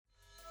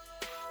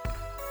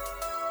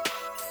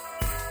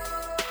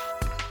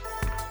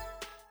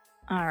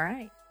All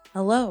right.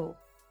 Hello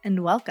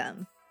And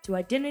welcome. to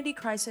Identity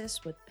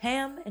Crisis with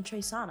Pam and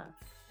Traysana.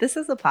 This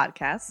is a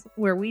podcast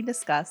where we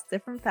discuss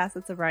different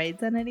facets of our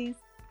identities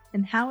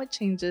and how it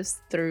changes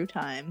through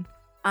time.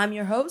 I'm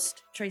your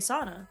host,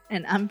 Traysana.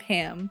 And I'm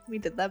Pam. We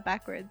did that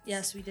backwards.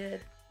 Yes, we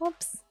did.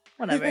 Whoops.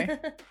 Whatever.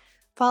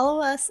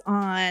 Follow us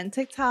on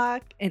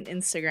TikTok and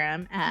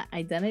Instagram at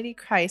Identity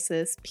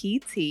Crisis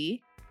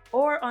PT.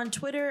 Or on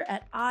Twitter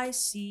at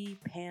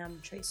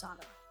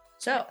ICPamTraysana.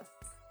 So,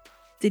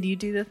 Did you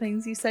do the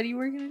things you said you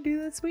were going to do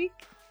this week?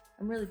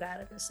 I'm really bad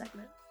at this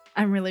segment.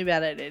 I'm really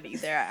bad at it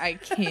either. I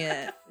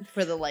can't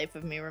for the life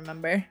of me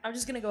remember. I'm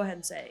just going to go ahead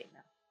and say no.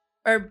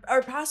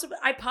 Or possibly,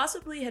 I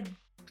possibly had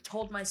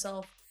told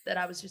myself that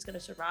I was just going to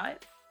survive.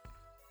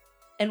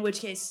 In which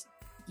case,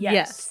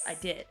 yes, I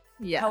did.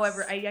 Yes.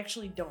 However, I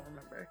actually don't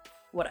remember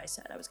what I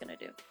said I was going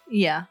to do.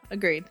 Yeah,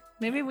 agreed.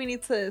 Maybe we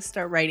need to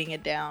start writing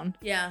it down.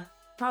 Yeah,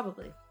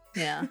 probably.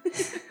 Yeah.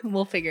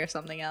 We'll figure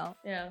something out.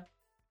 Yeah.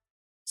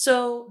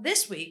 So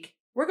this week,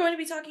 we're going to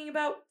be talking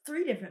about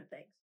 3 different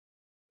things.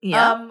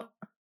 Yeah.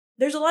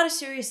 There's a lot of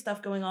serious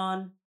stuff going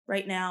on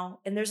right now,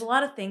 and there's a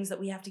lot of things that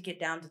we have to get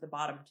down to the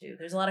bottom to.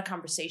 There's a lot of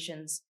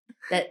conversations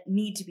that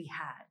need to be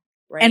had,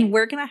 right? And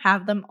we're going to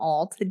have them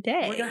all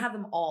today. We're going to have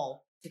them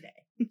all today.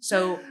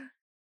 So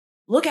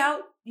look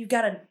out. You've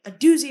got a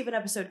doozy of an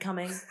episode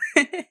coming.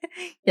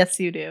 Yes,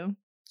 you do.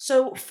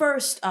 So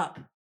first up,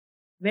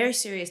 very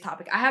serious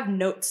topic. I have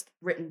notes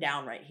written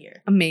down right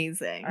here.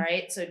 Amazing. All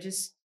right, so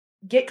just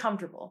get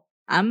comfortable.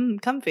 I'm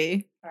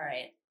comfy. All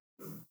right.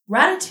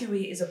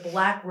 Ratatouille is a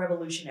Black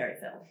revolutionary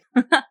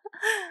film.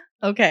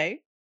 Okay.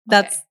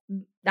 That's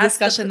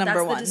discussion number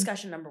that's one. the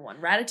discussion number one.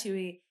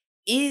 Ratatouille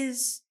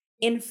is,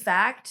 in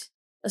fact,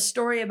 a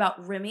story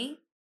about Remy,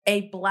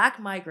 a Black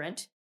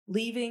migrant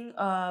leaving,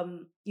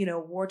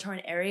 war-torn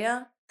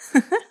area,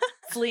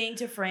 fleeing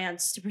to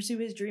France to pursue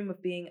his dream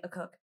of being a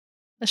cook.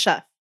 A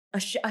chef. A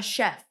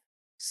chef.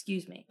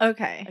 Excuse me.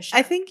 Okay. A chef.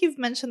 I think you've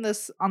mentioned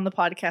this on the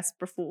podcast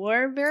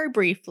before, very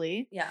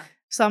briefly. Yeah.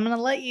 So I'm going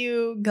to let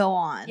you go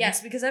on.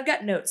 Yes, because I've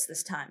got notes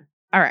this time.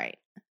 All right.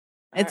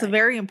 It's All a right.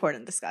 very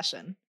important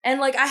discussion.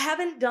 And I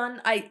haven't done.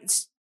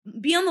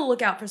 Be on the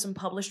lookout for some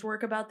published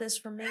work about this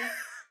from me.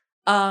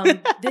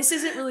 This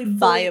isn't really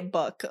Buy a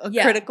book, a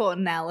Yeah. critical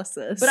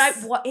analysis.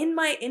 But in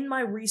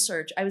my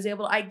research,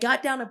 I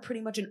got down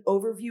pretty much an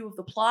overview of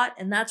the plot,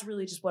 and that's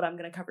really just what I'm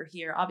going to cover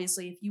here.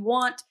 Obviously, if you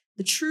want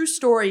the true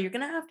story, you're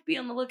going to have to be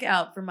on the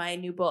lookout for my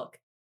new book,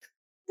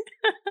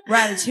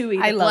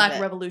 Ratatouille, I the love Black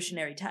it.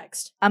 revolutionary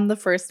text. I'm the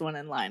first one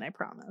in line, I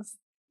promise.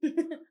 All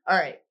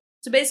right.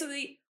 So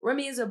basically,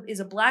 Remy is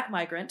a Black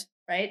migrant,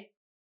 right?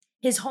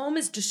 His home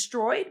is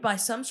destroyed by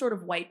some sort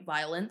of white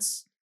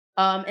violence,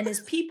 and his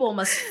people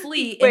must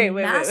flee in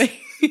mass.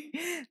 Wait.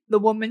 The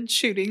woman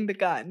shooting the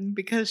gun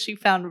because she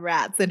found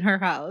rats in her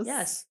house.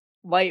 Yes,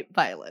 White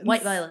violence.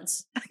 white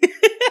violence.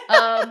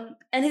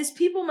 And his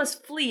people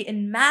must flee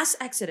in mass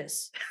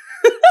exodus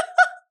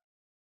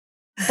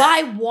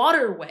by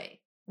waterway,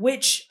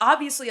 which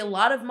obviously a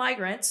lot of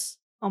migrants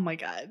Oh my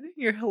god,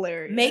 you're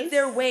hilarious. make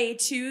their way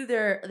to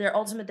their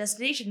ultimate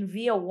destination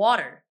via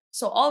water.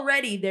 So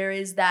already there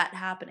is that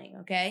happening,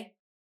 okay?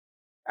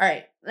 All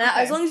right. Now,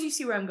 Okay. as long as you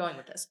see where I'm going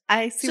with this.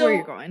 I see So- where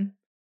you're going.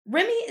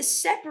 Remy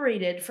is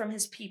separated from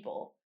his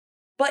people.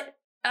 But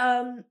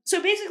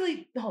so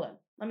basically, hold on,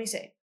 let me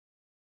say.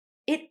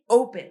 It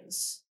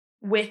opens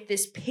with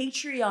this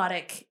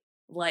patriotic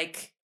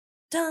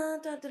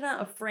dun, dun, dun, dun,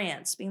 of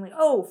France being like,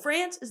 "Oh,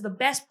 France is the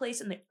best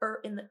place in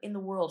the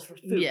world for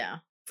food." Yeah.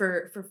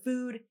 For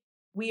food,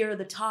 we are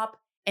the top,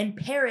 and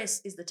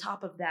Paris is the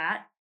top of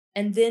that.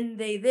 And then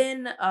they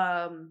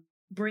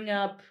bring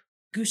up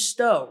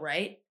Gusteau,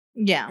 right?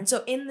 Yeah. And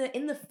so in the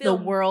The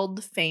film,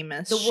 world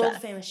famous the chef. world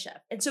famous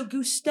chef. And so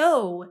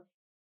Gusteau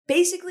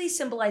basically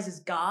symbolizes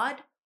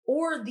God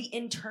or the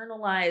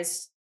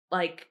internalized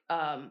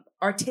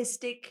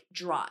artistic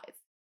drive,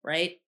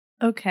 right?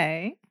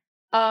 Okay.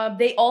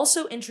 They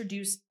also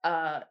introduced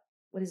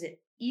what is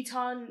it?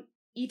 Eton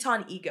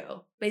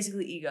ego.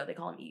 Basically ego. They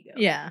call him ego.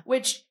 Yeah.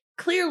 Which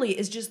clearly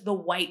is just the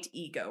white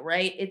ego,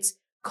 right? It's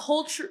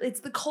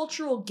the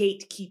cultural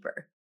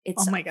gatekeeper.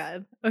 Oh my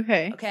god.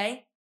 Okay.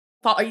 Okay?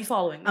 Are you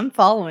following me? I'm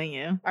following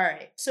you. All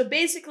right. So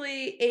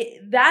basically,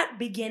 that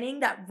beginning,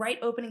 that right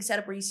opening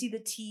setup where you see the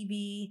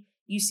TV,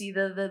 you see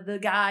the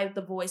guy with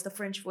the voice, the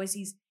French voice.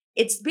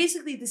 It's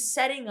basically the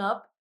setting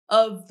up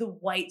of the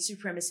white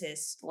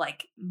supremacist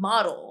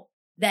model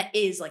that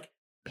is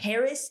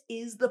Paris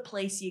is the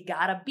place you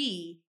gotta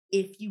be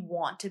if you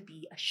want to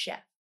be a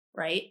chef,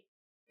 right?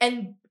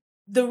 And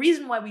the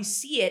reason why we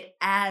see it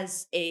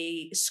as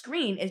a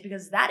screen is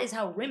because that is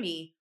how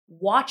Remy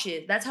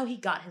watches. That's how he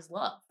got his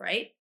love,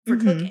 right? For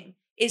Mhm. cooking,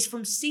 is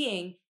from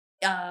seeing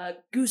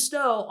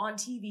Gusteau on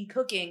TV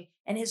cooking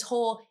and his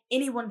whole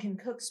anyone can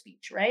cook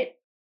speech, right?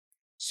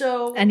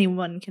 So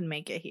Anyone can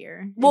make it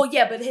here. well,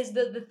 yeah, but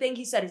the thing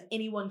he said is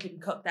anyone can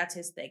cook. That's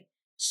his thing.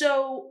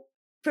 So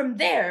from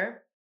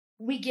there,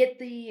 we get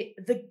the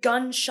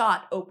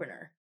gunshot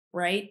opener,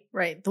 right?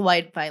 Right. The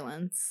white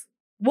violence.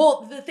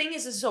 Well, the thing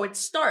is so it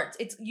starts.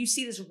 You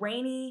see this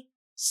rainy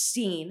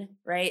scene,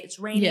 right? It's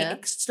raining. Yeah.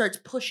 It starts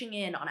pushing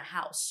in on a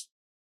house.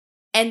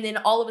 And then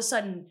all of a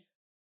sudden,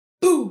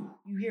 boom,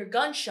 you hear a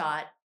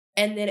gunshot.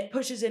 And then it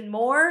pushes in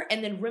more.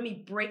 And then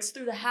Remy breaks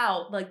through the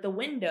house, like the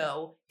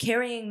window,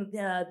 carrying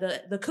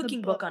the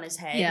cooking book on his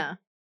head. Yeah.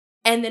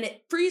 And then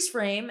it freeze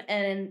frame.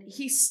 And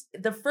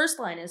the first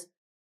line is,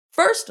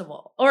 first of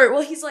all,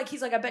 he's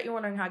like, I bet you're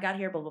wondering how I got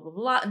here, blah, blah, blah,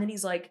 blah. And then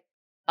he's like,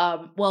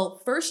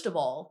 well, first of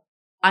all,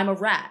 I'm a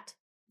rat,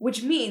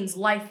 which means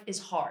life is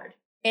hard.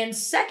 And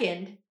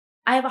second,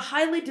 I have a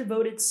highly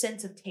devoted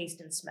sense of taste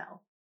and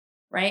smell,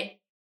 right?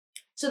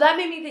 So that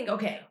made me think,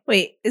 okay.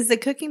 Wait, is the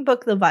cooking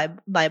book the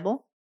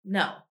Bible?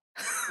 No.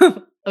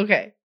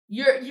 Okay.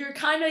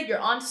 You're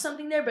onto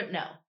something there, but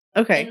no.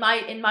 Okay.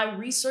 In my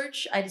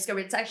research, I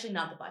discovered it's actually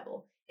not the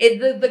Bible.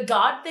 The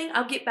God thing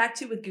I'll get back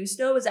to with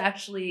Gusto is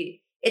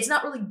actually, it's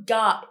not really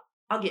God.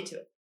 I'll get to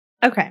it.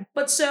 Okay.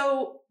 But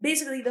so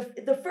basically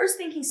the first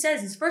thing he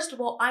says is, first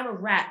of all, I'm a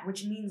rat,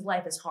 which means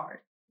life is hard.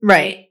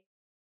 Right?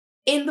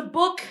 In the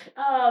book,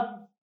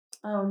 oh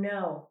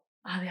no,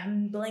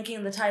 I'm blanking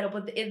on the title,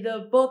 but in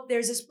the book,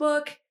 there's this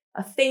book,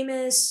 a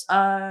famous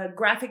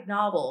graphic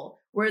novel,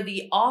 where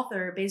the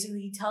author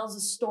basically tells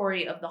a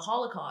story of the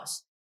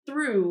Holocaust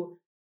through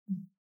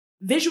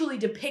visually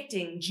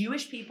depicting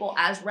Jewish people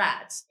as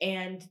rats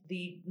and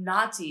the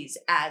Nazis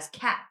as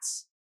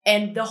cats.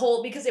 And the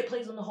whole, because it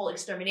plays on the whole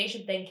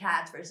extermination thing,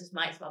 cats versus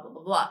mice, blah, blah,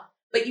 blah, blah.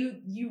 But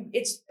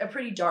it's a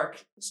pretty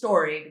dark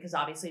story because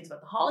obviously it's about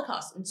the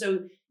Holocaust. And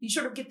so you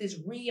sort of get this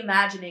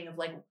reimagining of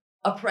like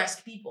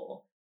oppressed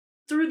people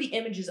through the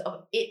images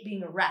of it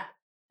being a rat.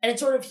 And it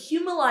sort of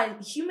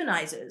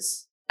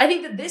humanizes. I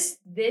think that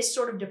this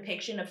sort of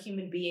depiction of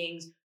human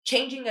beings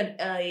changing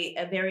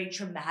a very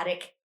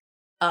traumatic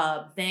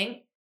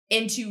thing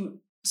into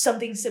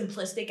something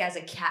simplistic as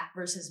a cat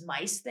versus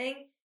mice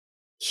thing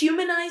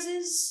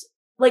humanizes,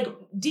 like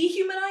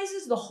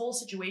dehumanizes the whole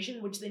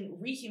situation, which then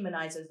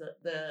rehumanizes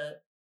the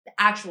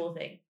actual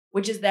thing,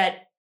 which is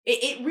that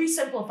it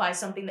re-simplifies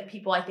something that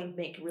people, I think,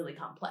 make really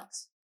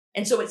complex.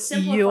 And so it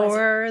simplifies.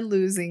 You're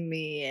losing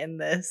me in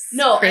this.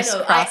 No, I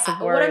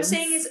know. What I'm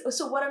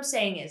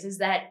saying is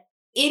that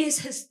it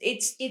is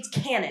it's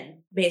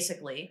canon,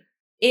 basically.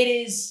 It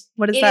is.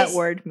 What does that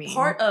word mean?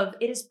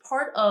 It is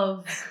part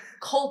of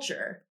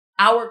culture,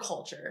 our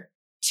culture,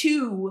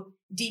 to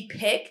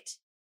depict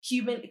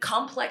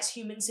complex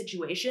human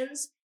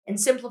situations and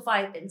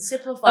simplify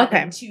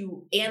them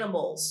to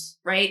animals,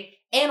 right?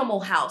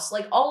 Animal House,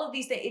 like all of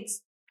these things,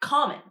 it's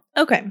common.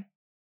 Okay.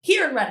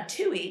 Here in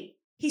Ratatouille,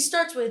 he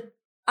starts with,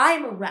 I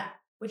am a rat,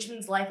 which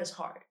means life is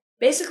hard.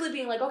 Basically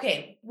being like,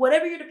 okay,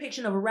 whatever your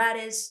depiction of a rat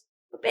is,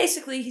 but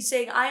basically he's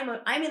saying, I'm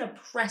an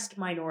oppressed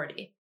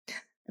minority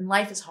and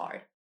life is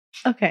hard.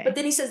 Okay. But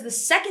then he says the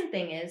second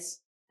thing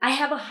is, I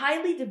have a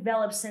highly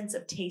developed sense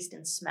of taste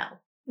and smell,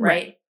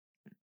 right?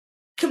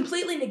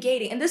 Completely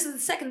negating, and this is the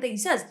second thing he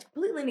says,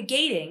 completely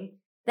negating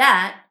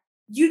that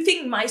you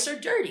think mice are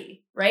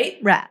dirty, right?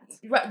 Rats.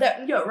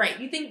 Right.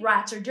 You think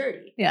rats are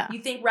dirty. Yeah.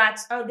 You think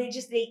rats,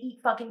 they eat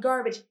fucking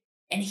garbage.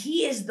 And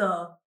he is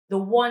the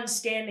one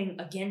standing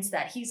against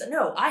that. He's,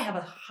 no, I have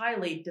a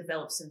highly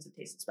developed sense of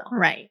taste and smell.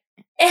 Right.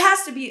 It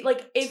has to be,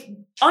 like, if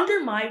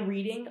under my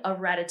reading of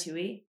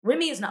Ratatouille,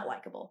 Remy is not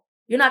likable.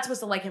 You're not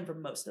supposed to like him for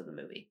most of the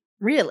movie.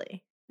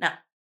 Really? No.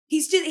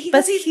 He's the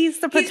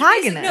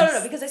protagonist. No,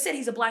 because I said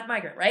he's a black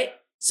migrant, right?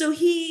 So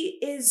he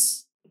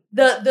is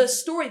the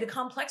story, the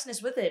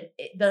complexness with it,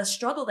 the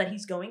struggle that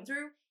he's going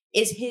through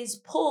is his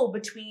pull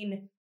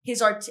between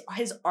his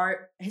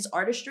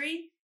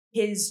artistry,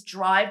 his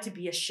drive to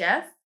be a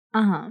chef,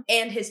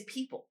 and his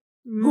people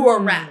who are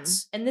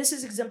rats. And this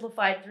is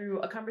exemplified through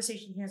a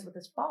conversation he has with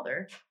his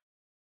father,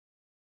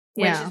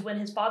 which is when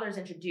his father is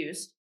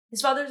introduced.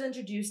 His father is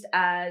introduced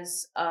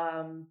as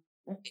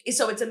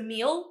so it's a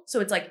meal.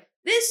 So it's like,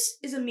 this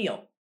is a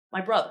meal,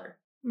 my brother.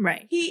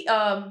 Right. He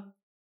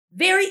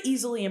very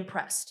easily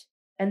impressed.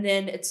 And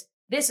then it's,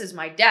 this is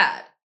my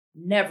dad.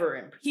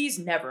 He's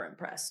never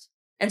impressed.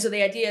 And so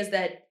the idea is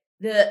that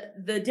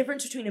the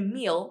difference between a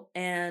meal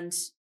and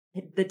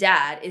the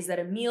dad is that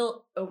a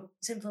meal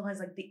simplifies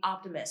like the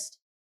optimist,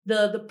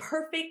 the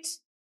perfect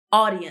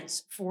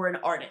audience for an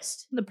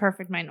artist, the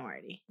perfect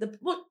minority. No.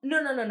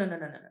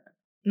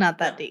 Not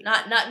that deep.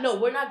 No,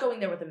 we're not going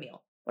there with a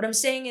meal. What I'm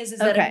saying is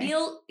that a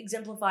meal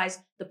exemplifies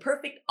the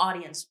perfect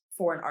audience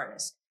for an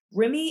artist.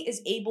 Remy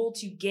is able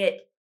to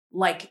get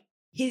like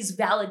his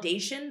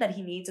validation that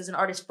he needs as an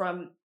artist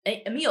from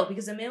Emile,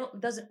 because Emile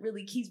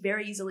he's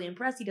very easily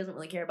impressed. He doesn't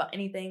really care about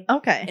anything.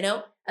 Okay. You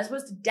know, as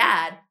opposed to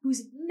Dad,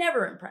 who's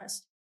never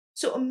impressed.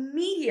 So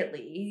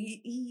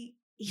immediately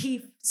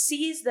he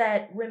sees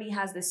that Remy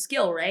has this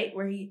skill, right?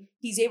 Where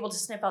he's able to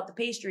sniff out the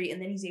pastry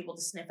and then he's able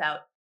to sniff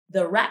out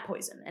the rat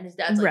poison. And his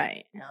dad's like,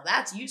 right, now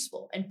that's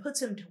useful, and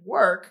puts him to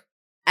work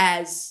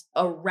as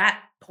a rat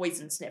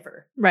poison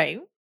sniffer.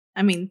 Right.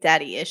 I mean,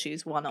 daddy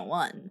issues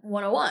 101.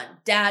 101.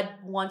 Dad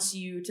wants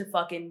you to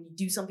fucking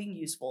do something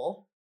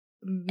useful.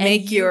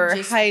 Make your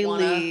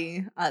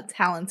highly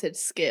talented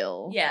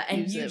skill. Yeah,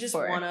 and you just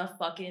want to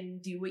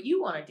fucking do what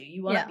you want to do.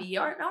 You want to be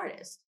an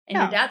artist. And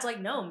your dad's like,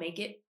 no, make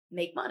it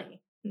make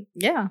money.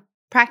 Yeah.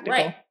 Practical.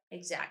 Right.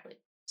 Exactly.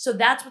 So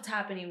that's what's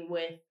happening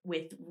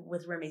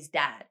with Remy's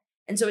dad.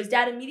 And so his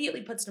dad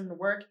immediately puts him to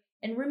work,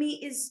 and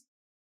Remy is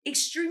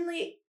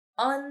extremely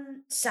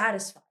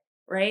unsatisfied,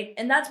 right?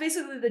 And that's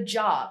basically the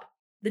job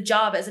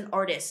as an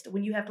artist,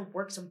 when you have to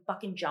work some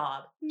fucking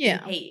job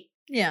Yeah. and hate.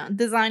 Yeah.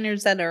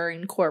 Designers that are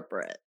in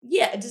corporate.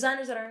 Yeah.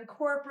 Designers that are in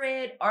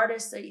corporate,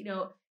 artists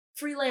that,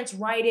 freelance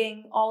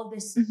writing, all of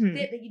this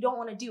shit that you don't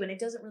want to do. And it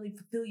doesn't really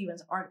fulfill you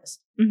as an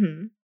artist.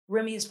 Mm-hmm.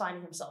 Remy is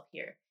finding himself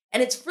here.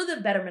 And it's for the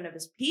betterment of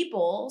his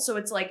people. So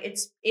it's like,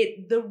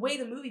 the way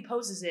the movie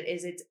poses it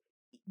is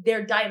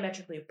they're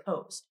diametrically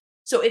opposed.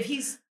 So if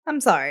he's...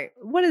 I'm sorry.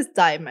 What does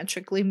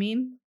diametrically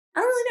mean? I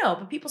don't really know,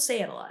 but people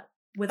say it a lot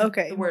with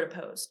the word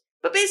opposed.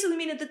 But basically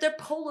meaning that they're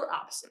polar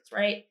opposites,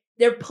 right?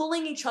 They're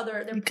pulling each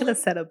other. You could have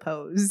said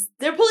opposed.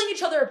 They're pulling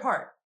each other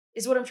apart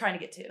is what I'm trying to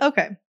get to.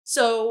 Okay.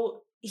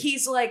 So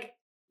he's like,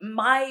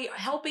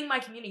 helping my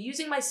community,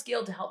 using my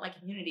skill to help my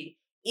community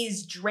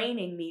is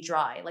draining me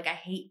dry. Like, I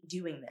hate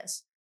doing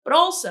this. But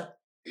also,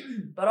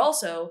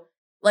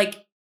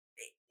 like,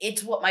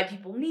 it's what my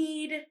people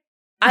need.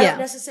 I don't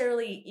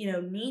necessarily,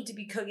 need to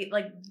be cooking.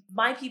 Like,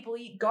 my people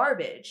eat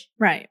garbage.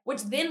 Right.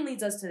 Which then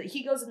leads us to,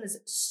 he goes in this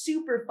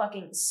super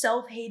fucking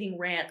self-hating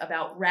rant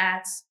about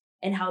rats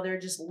and how they're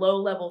just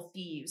low-level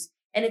thieves.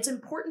 And it's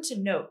important to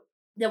note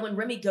that when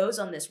Remy goes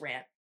on this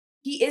rant,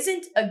 he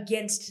isn't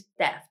against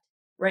theft,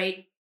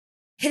 right?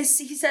 He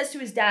says to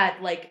his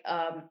dad, like,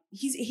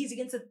 he's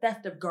against the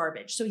theft of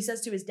garbage. So he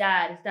says to his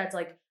dad's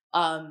like,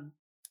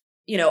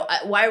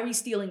 why are we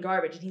stealing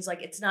garbage? And he's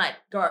like, it's not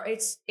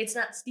it's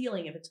not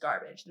stealing if it's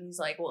garbage. And he's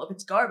like, well, if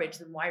it's garbage,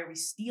 then why are we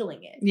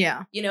stealing it?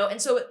 Yeah.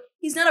 And so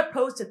he's not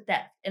opposed to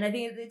theft. And I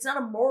think it's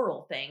not a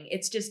moral thing.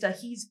 It's just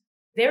he's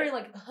very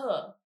like,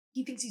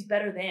 he thinks he's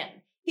better than.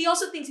 He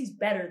also thinks he's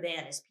better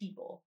than his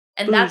people.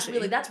 And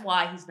Bougie. that's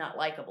why he's not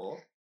likable.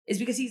 Is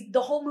because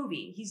the whole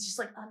movie, he's just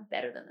like, I'm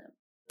better than them.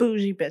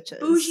 Bougie bitches.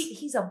 Bougie,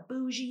 he's a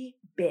bougie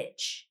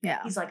bitch.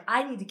 Yeah. He's like,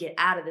 I need to get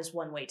out of this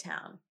one-way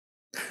town.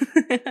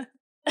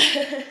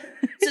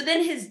 So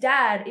then his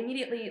dad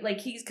immediately, like,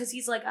 he's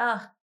like,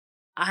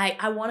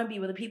 I want to be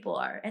where the people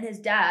are. And his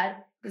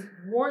dad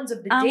warns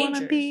of the dangers. I want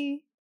to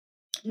be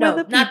no,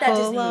 where the not that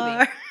people Disney are.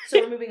 movie. So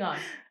we're moving on.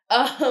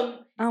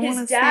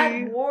 His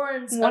dad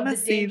warns of the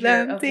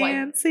danger of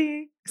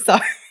dancing.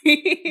 Sorry.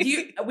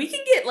 We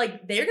can get,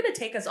 like, they're going to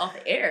take us off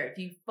the air if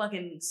you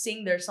fucking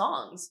sing their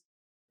songs.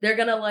 They're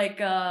going to,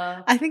 like,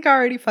 I think I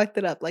already fucked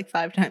it up like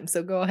 5 times,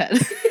 so go ahead.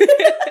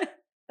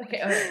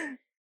 Okay.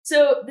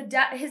 So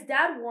his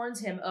dad warns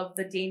him of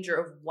the danger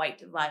of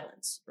white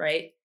violence,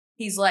 right?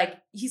 He's like,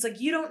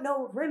 you don't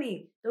know,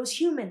 Remy, those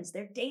humans,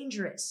 they're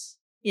dangerous.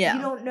 Yeah.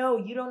 You don't know,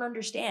 you don't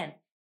understand.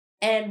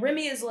 And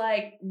Remy is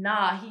like,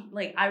 nah,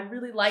 I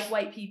really like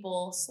white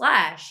people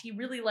 / he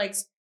really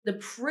likes the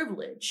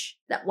privilege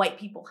that white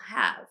people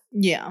have.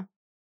 Yeah.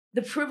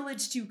 The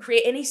privilege to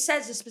create. And he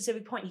says a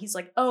specific point. He's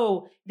like,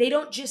 oh, they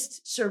don't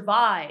just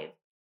survive.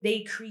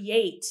 They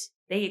create.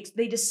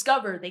 They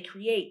discover, they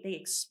create, they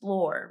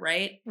explore,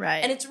 right?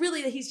 Right. And it's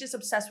really that he's just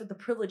obsessed with the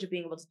privilege of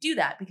being able to do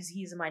that because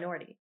he's a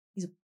minority.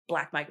 He's a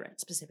Black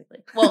migrant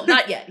specifically. Well,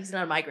 not yet. He's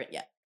not a migrant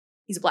yet.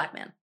 He's a Black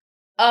man.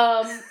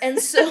 And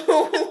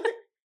so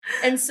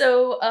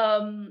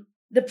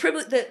the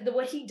privilege, the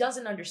what he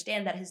doesn't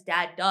understand that his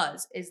dad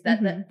does is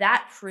that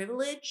that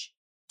privilege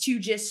to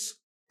just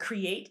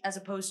create as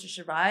opposed to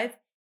survive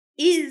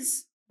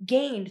is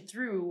gained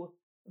through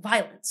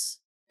violence.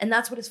 And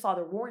that's what his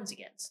father warns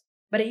against.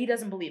 But he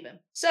doesn't believe him.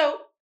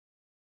 So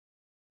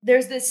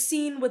there's this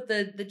scene with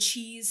the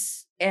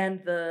cheese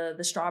and the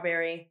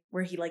strawberry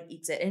where he like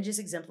eats it and it just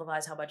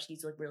exemplifies how much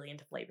he's like really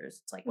into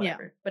flavors. It's like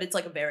whatever. Yeah. But it's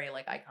like a very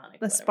like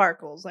iconic. The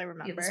sparkles, I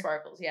remember. Yeah, the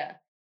sparkles, yeah.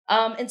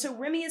 And so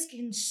Remy is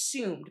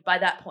consumed by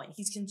that point.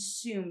 He's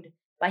consumed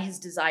by his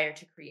desire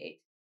to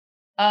create.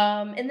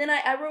 And then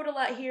I wrote a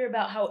lot here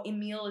about how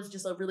Emil is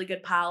just a really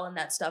good pal and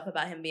that stuff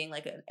about him being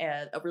like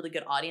a really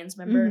good audience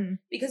member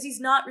because he's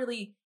not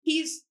really,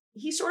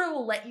 he sort of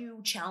will let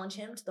you challenge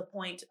him to the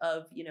point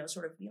of,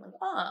 sort of being like,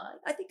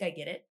 I think I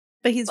get it.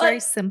 But he's very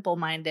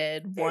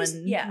simple-minded,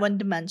 one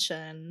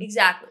dimension.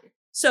 Exactly.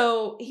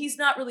 So he's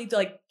not really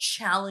like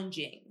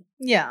challenging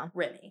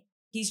Remy.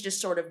 He's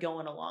just sort of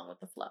going along with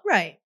the flow.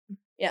 Right.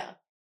 Yeah.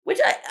 Which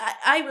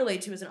I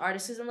relate to as an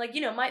artist because I'm like,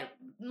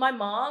 my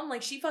mom,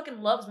 like, she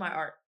fucking loves my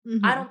art.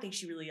 Mm-hmm. I don't think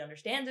she really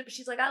understands it, but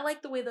she's like, I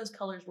like the way those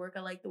colors work.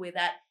 I like the way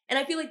that, and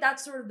I feel like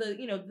that's sort of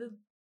the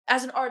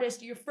as an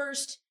artist, your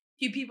first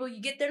few people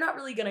you get, they're not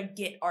really gonna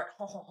get art,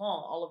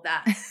 all of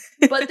that,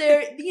 but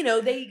they're,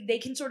 they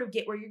can sort of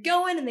get where you're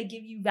going, and they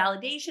give you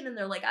validation, and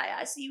they're like,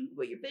 I see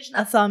what your vision.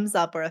 A thumbs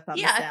up or a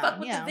thumbs down. I fuck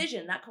with the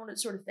vision, that kind of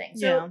sort of thing.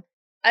 So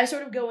I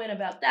sort of go in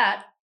about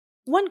that.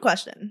 One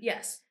question.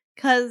 Yes.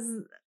 Because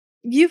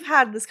you've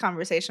had this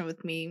conversation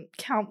with me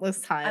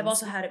countless times. I've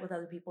also had it with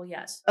other people,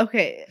 yes.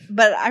 Okay,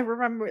 but I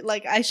remember,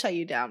 like, I shut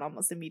you down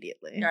almost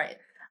immediately. All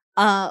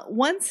right.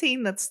 One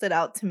scene that stood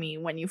out to me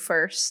when you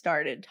first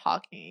started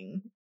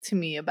talking to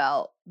me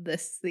about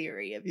this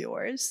theory of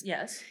yours.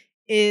 Yes.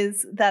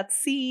 Is that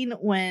scene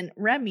when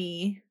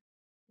Remy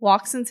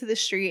walks into the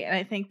street, and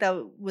I think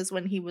that was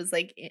when he was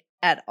like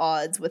at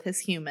odds with his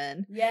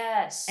human.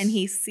 Yes. And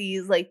he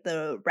sees like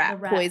the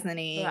rat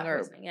poisoning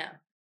yeah.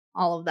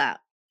 all of that.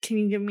 Can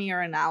you give me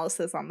your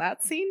analysis on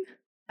that scene?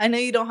 I know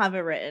you don't have it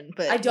written,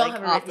 but I don't like,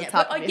 have it off written the yet.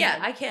 top But of your yeah,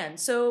 head. I can.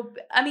 So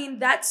I mean,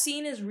 that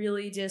scene is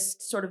really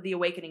just sort of the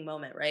awakening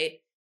moment, right?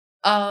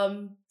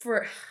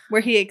 For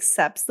where he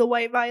accepts the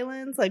white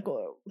violence, like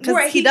because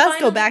where he does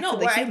go finally- back no, to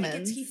the where humans. I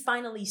think he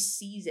finally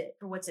sees it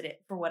for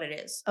what it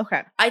is.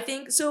 Okay. I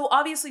think so.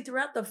 Obviously,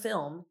 throughout the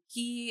film,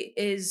 he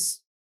is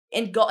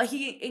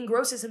he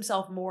engrosses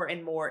himself more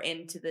and more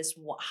into this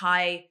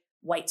high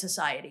white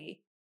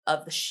society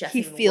of the chefing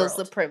He feels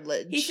world. the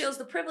privilege. He feels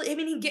the privilege. I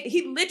mean,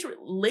 he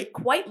literally,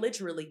 quite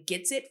literally,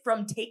 gets it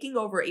from taking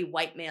over a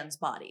white man's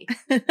body.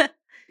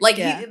 Like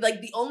Yeah.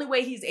 the only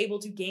way he's able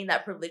to gain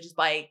that privilege is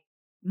by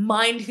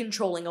mind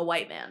controlling a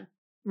white man,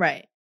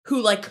 right?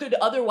 Who like could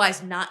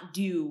otherwise not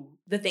do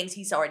the things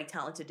he's already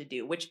talented to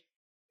do, which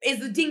is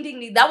the ding ding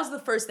ding. That was the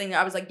first thing that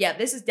I was like, yeah,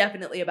 this is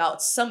definitely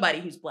about somebody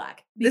who's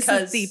black. Because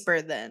this is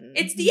deeper than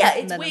it's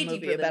than way a movie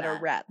deeper about than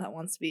a rat that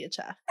wants to be a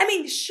chef. I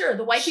mean, sure,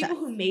 the white Chef. people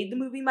who made the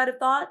movie might have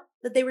thought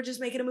that they were just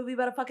making a movie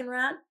about a fucking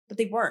rat, but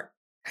they weren't.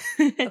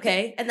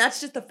 Okay, and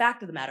that's just the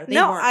fact of the matter. They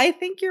weren't. I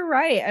think you're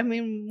right. I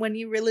mean, when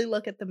you really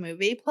look at the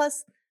movie,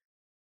 plus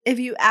if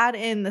you add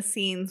in the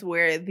scenes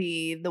where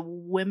the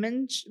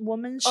woman chef,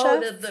 I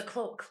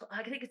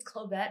think it's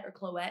Clovette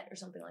or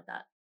something like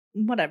that.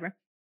 Whatever.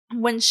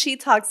 When she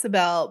talks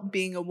about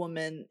being a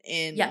woman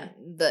in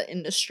the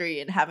industry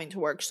and having to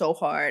work so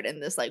hard,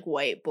 and this like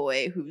white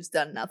boy who's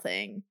done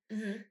nothing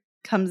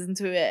comes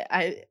into it,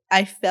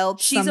 I felt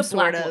she's a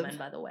black woman,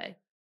 by the way.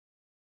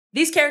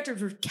 These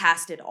characters were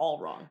casted all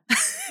wrong.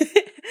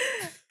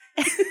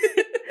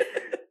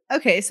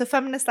 Okay, so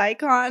feminist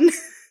icon.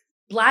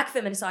 Black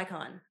feminist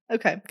icon.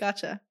 Okay,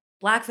 gotcha.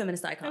 Black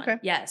feminist icon. Okay.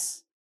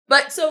 Yes.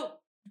 But so,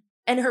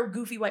 and her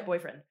goofy white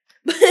boyfriend.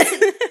 But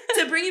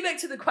to bring you back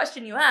to the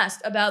question you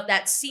asked about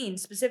that scene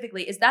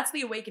specifically, that's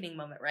the awakening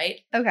moment, right?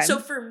 Okay. So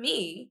for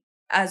me,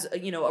 as a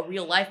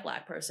real life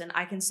black person,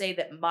 I can say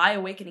that my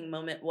awakening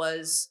moment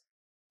was,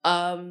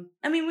 I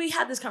mean, we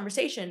had this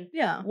conversation.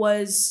 Yeah.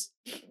 Was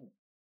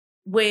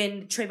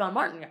when Trayvon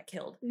Martin got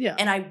killed. Yeah.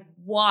 And I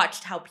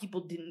watched how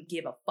people didn't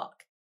give a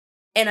fuck.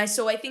 And I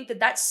think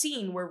that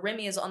scene where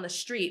Remy is on the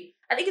street,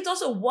 I think it's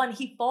also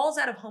he falls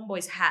out of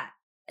Homeboy's hat.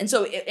 And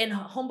so in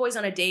Homeboy's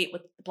on a date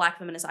with the black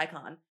feminist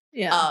icon.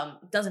 Yeah.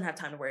 Doesn't have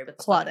time to worry about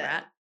the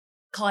Claudette.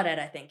 Claudette,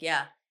 I think,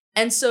 yeah.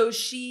 And so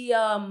she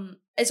and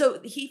so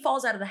he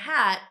falls out of the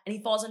hat and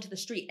he falls into the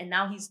street, and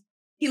now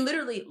he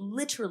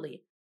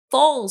literally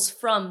falls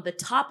from the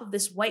top of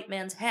this white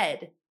man's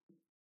head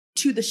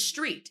to the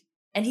street,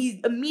 and he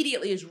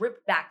immediately is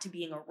ripped back to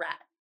being a rat.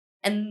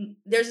 And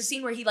there's a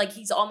scene where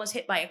he's almost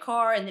hit by a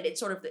car, and then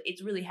it's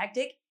really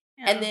hectic.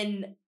 Yeah. And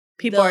then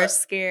people are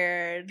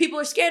scared. People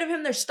are scared of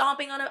him. They're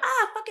stomping on him.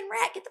 Fucking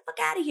rat, get the fuck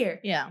out of here.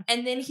 Yeah.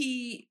 And then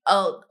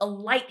a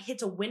light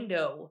hits a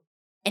window,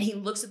 and he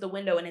looks at the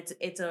window, and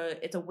it's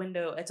a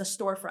window, it's a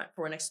storefront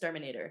for an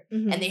exterminator.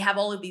 Mm-hmm. And they have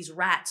all of these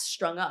rats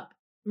strung up.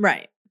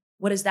 Right.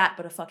 What is that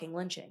but a fucking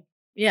lynching?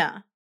 Yeah.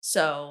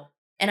 So,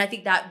 and I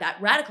think that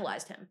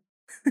radicalized him.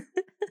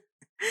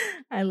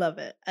 I love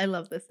it. I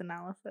love this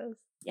analysis.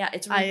 Yeah,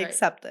 it's really great.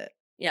 Accept it.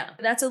 Yeah.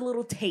 That's a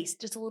little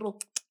taste, just a little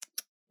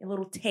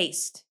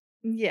taste.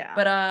 Yeah.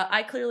 But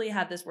I clearly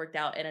have this worked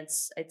out, and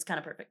it's kind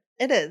of perfect.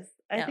 It is.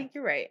 I think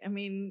you're right. I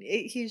mean,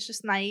 he's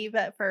just naive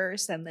at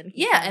first, and then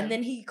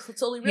he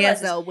slowly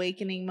realizes he has the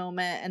awakening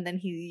moment, and then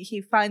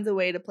he finds a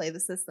way to play the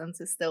system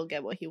to still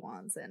get what he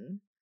wants, and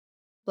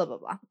blah blah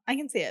blah. I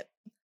can see it.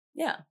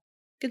 Yeah.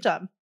 Good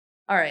job.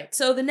 All right.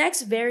 So the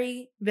next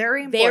very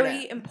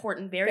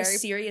important, very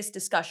serious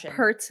discussion.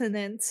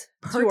 Pertinent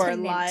to our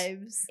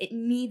lives. It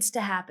needs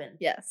to happen.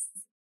 Yes.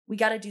 We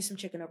got to do some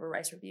chicken over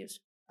rice reviews.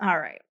 All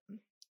right.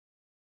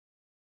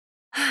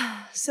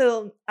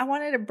 So I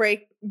wanted to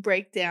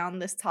break down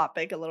this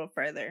topic a little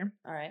further.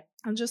 All right.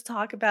 And just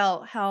talk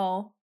about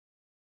how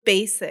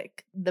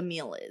basic the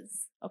meal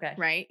is. Okay.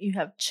 Right? You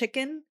have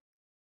chicken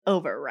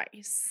over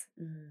rice.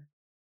 Mm-hmm.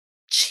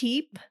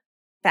 Cheap,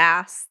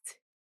 fast,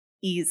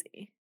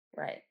 easy.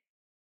 Right.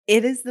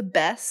 It is the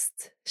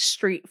best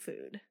street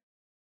food.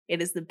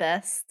 It is the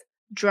best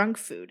drunk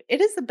food. It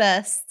is the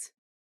best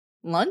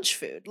lunch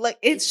food. Like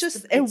it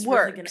works.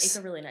 Really it's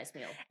a really nice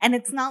meal. And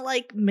it's not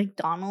like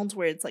McDonald's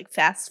where it's like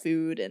fast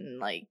food and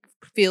like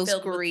feels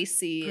filled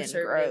greasy and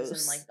gross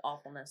and like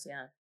awfulness.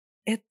 Yeah.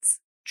 It's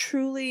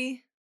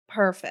truly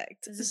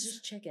perfect. This is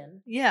just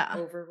chicken. Yeah.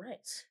 Over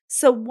rice.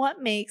 So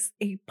what makes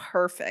a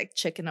perfect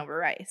chicken over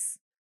rice?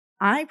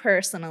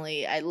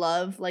 I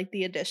love like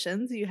the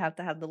additions. You have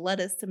to have the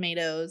lettuce,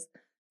 tomatoes,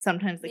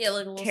 sometimes the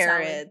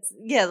carrots.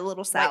 Salad. Yeah, the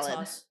little salad.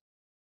 White sauce.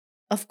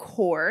 Of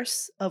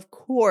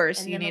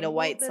course, you need a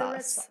white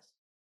sauce.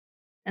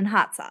 And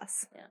hot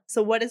sauce. Yeah.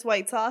 So what is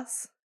white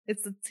sauce?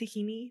 It's the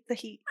tahini.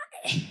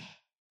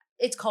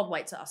 It's called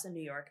white sauce in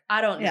New York.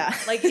 I don't know. Yeah.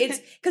 Like it's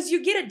because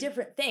you get a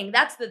different thing.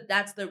 That's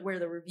where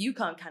the review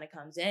kind of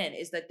comes in,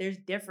 is that there's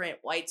different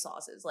white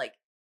sauces. Like,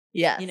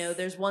 yeah,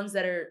 there's ones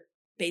that are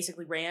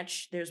basically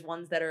ranch. There's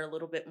ones that are a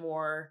little bit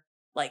more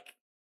like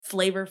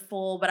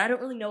flavorful, but I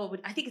don't really know.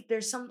 I think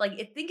there's some like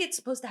I think it's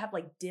supposed to have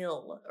like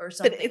dill or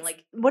something.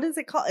 Like what is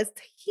it called? It's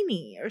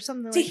tahini or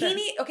something like that.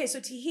 Tahini. Okay, so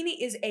tahini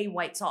is a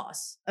white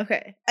sauce.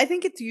 Okay, I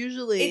think it's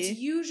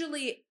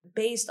usually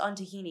based on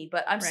tahini,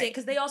 but I'm saying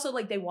because they also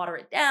like they water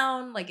it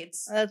down. Like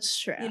that's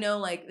true. You know,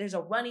 like there's a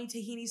runny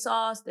tahini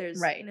sauce.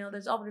 There's you know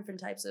there's all different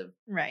types of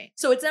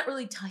So it's not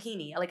really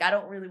tahini. Like I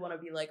don't really want to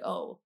be like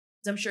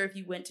I'm sure if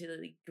you went to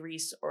like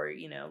Greece or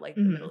you know like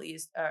the Middle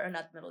East or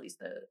not the Middle East,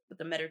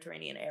 the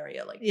Mediterranean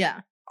area, like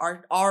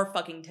our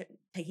fucking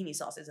tahini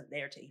sauce isn't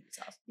their tahini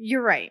sauce.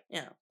 You're right.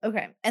 Yeah.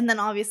 Okay, and then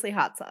obviously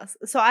hot sauce.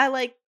 So I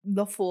like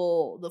the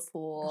whole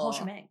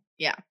shebang.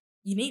 Yeah,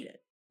 you need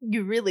it.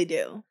 You really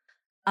do.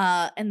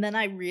 And then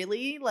I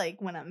really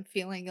like when I'm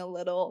feeling a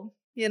little,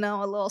 you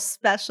know, a little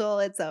special.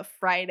 It's a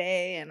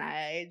Friday and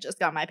I just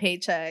got my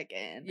paycheck,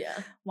 and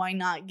why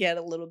not get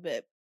a little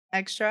bit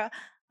extra?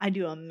 I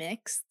do a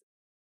mixed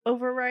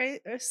over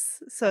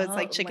rice, so it's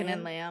like chicken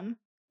and lamb.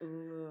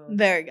 Ooh.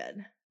 Very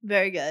good,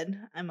 very good,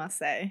 I must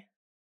say.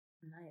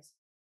 Nice.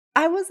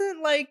 I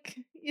wasn't like,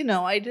 you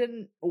know, I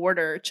didn't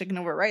order chicken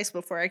over rice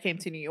before I came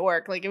to New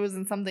York. Like it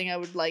wasn't something I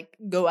would like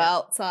go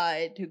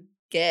outside to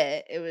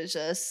get. It was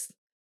just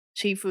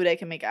cheap food I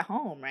can make at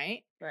home,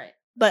 right? Right.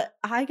 But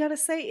I gotta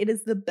say, it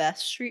is the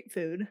best street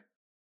food.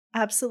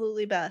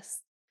 Absolutely best.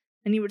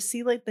 And you would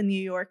see like the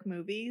New York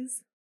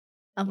movies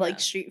of like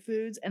street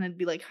foods, and it'd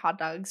be like hot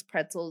dogs,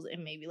 pretzels,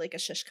 and maybe like a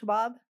shish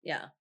kebab.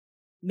 Yeah.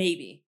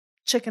 Maybe.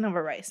 Chicken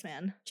over rice,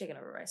 man. Chicken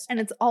over rice. And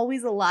it's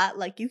always a lot.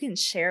 Like you can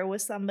share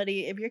with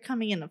somebody. If you're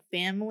coming in a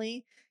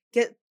family,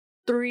 get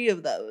 3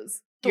 of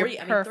those. 3.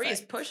 I mean, 3 is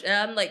push.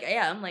 I'm like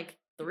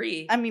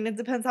 3. I mean, it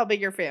depends how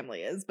big your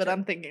family is, but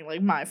I'm thinking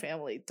like my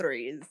family,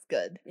 3 is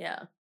good.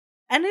 Yeah.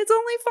 And it's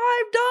only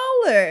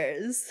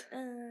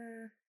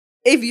 $5.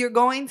 If you're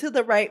going to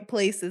the right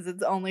places,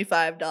 it's only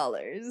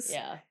 $5.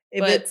 Yeah.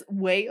 If it's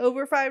way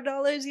over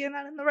 $5, you're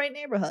not in the right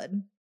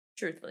neighborhood.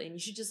 Truthfully, and you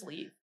should just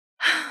leave.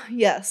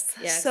 Yes.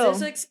 Yeah. So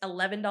there's like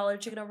 $11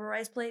 chicken over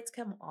rice plates.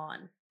 Come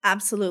on.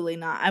 Absolutely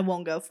not. I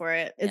won't go for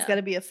it. It's got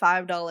to be a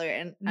 $5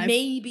 and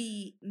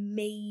maybe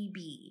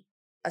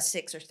a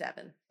 6 or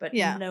 7, but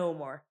no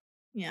more.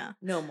 Yeah.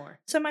 No more.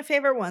 So my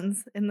favorite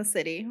ones in the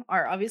city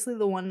are obviously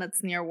the one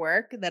that's near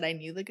work that I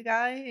knew the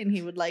guy and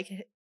he would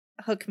like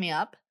hook me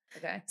up.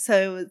 Okay.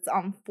 So it's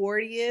on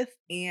 40th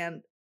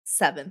and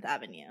 7th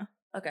Avenue.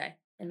 Okay.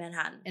 In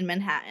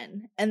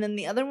Manhattan. And then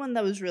the other one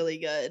that was really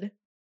good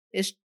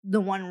is the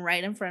one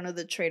right in front of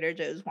the Trader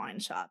Joe's wine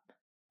shop.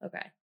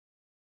 Okay.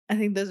 I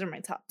think those are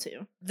my top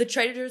 2. The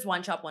Trader Joe's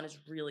wine shop one is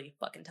really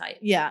fucking tight.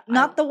 Yeah.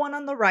 Not the one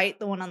on the right,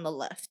 the one on the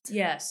left.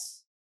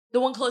 Yes.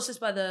 The one closest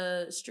by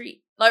the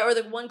street. Like, or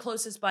the one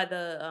closest by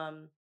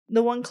the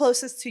one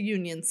closest to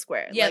Union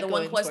Square. Yeah, like the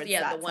one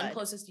closest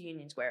closest to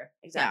Union Square.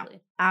 Exactly. Yeah,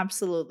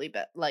 absolutely.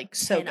 But like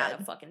so 10 good. out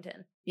of fucking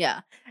 10.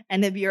 Yeah.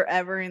 And if you're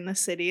ever in the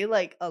city,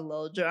 like a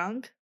little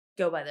drunk,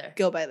 go by there.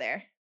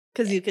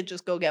 Because you could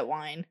just go get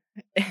wine.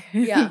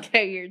 Yeah.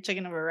 Get your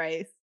chicken over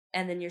rice.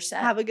 And then you're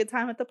set. Have a good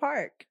time at the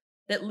park.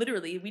 That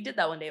literally, we did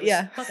that one day. It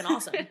was fucking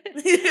awesome.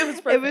 It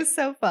was perfect. It was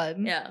so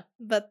fun. Yeah.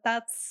 But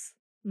that's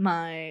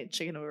my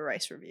chicken over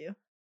rice review.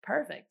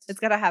 Perfect. It's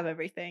got to have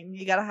everything.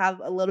 You got to have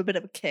a little bit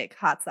of a kick,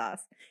 hot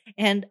sauce.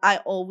 And I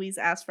always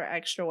ask for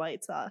extra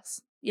white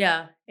sauce.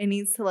 Yeah. It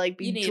needs to like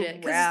be You need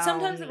it. Because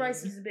sometimes the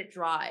rice is a bit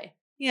dry.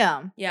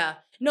 Yeah. Yeah.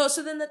 No,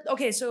 so then,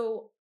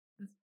 so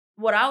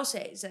what I'll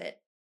say is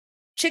that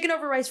chicken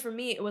over rice for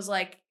me, it was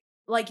like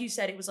you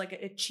said, it was like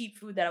a cheap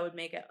food that I would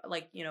make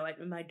like, you know,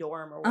 in my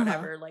dorm or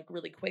whatever, like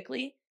really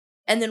quickly.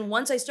 And then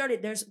once I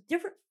started, there's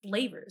different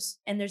flavors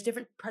and there's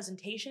different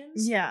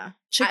presentations. Yeah.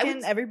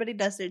 Chicken, everybody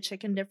does their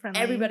chicken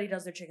differently. Everybody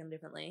does their chicken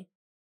differently.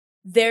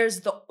 There's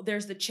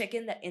the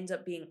chicken that ends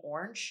up being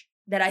orange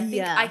that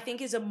I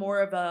think is a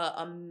more of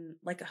a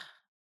like a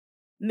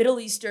Middle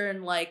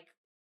Eastern, like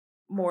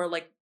more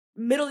like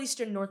Middle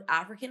Eastern North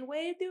African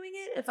way of doing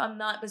it, if I'm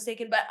not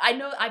mistaken. But I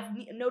know I've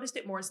noticed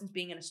it more since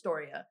being in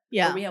Astoria.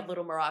 Yeah. Where we have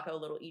Little Morocco,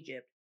 Little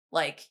Egypt.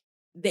 Like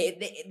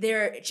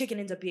their chicken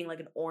ends up being like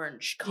an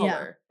orange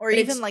color, or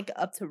even like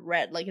up to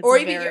red, like it's or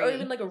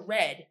even like a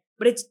red,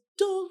 but it's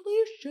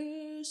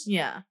delicious.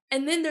 Yeah.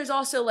 And then there's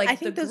also like I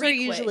think those are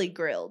usually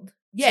grilled.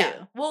 Yeah.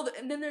 Too. Well,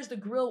 and then there's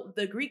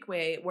the Greek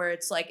way where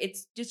it's like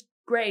it's just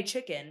gray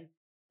chicken,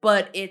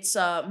 but it's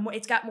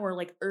got more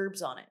like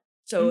herbs on it.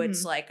 So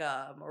it's like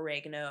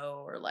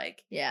oregano or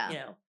like you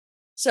know.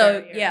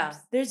 So yeah,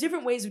 there's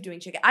different ways of doing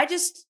chicken. I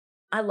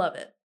love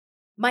it.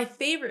 My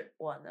favorite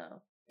one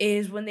though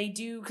is when they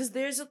do, because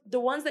there's the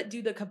ones that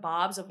do the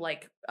kebabs of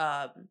like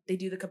they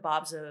do the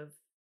kebabs of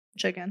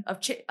chicken of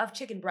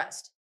chicken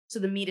breast. So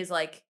the meat is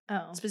like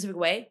a specific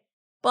way,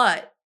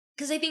 but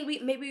because I think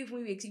maybe if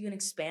we even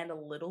expand a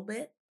little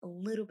bit, I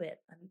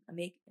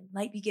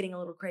might be getting a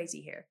little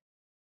crazy here.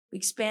 We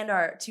expand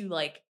to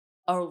like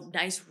a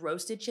nice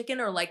roasted chicken,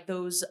 or like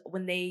those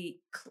when they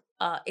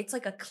it's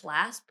like a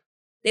clasp.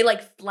 They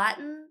like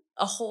flatten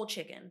a whole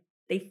chicken.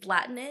 They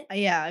flatten it.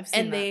 Yeah, I've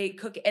seen that. They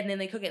cook it, and then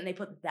they cook it and they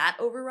put that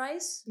over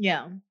rice.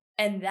 Yeah.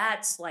 And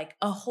that's like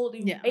a whole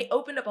new, it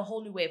opened up a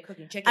whole new way of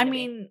cooking chicken. I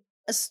mean,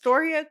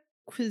 Astoria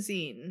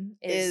cuisine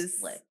is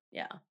lit.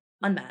 Yeah.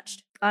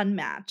 Unmatched.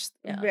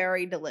 Yeah.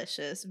 Very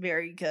delicious,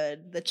 very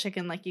good. The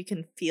chicken, like you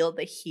can feel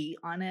the heat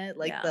on it,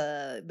 like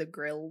the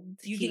grilled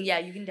heat.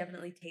 You can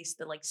definitely taste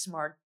the like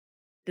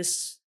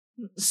this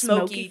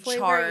smoky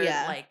charred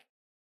like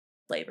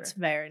flavor. It's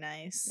very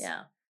nice.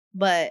 Yeah.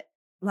 But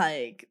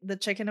like the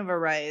chicken over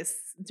rice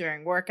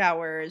during work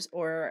hours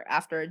or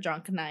after a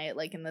drunk night,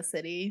 like in the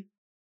city,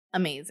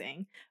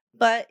 amazing.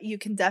 But you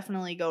can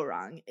definitely go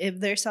wrong. If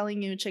they're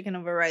selling you chicken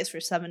over rice for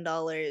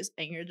 $7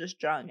 and you're just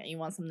drunk and you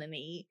want something to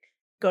eat,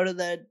 go to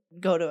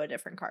a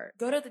different cart.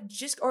 Go to a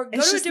different cart or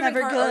go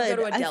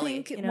to a deli.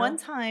 I think one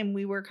time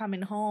we were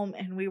coming home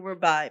and we were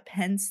by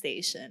Penn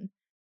Station.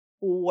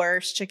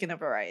 Worst chicken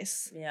over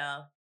rice.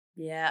 Yeah.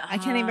 Yeah. I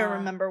can't even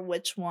remember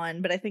which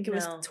one, but I think it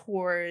was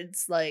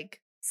towards like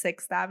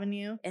 6th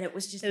Avenue. And it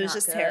was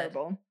just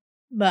terrible.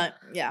 But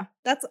yeah,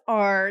 that's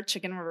our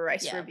chicken over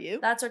rice review.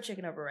 That's our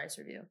chicken over rice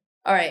review.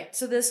 All right,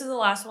 so this is the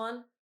last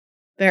one.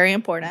 Very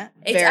important.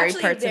 Very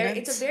pertinent.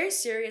 It's a very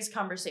serious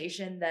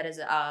conversation that is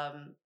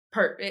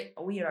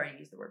we had already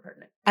used the word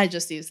pertinent. I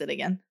just used it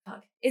again.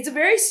 Fuck. It's a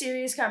very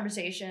serious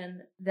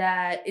conversation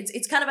that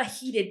it's kind of a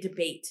heated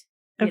debate.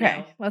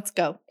 Okay, let's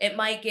go. It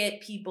might get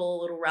people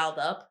a little riled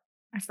up.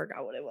 I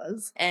forgot what it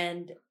was.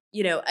 And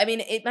I mean,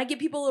 it might get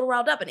people a little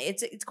riled up, and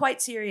it's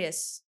quite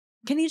serious.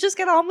 Can you just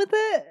get on with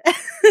it?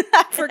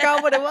 I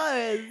forgot what it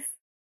was.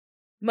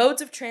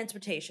 Modes of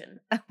transportation,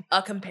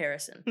 a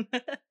comparison.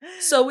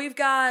 So we've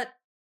got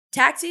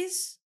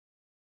taxis,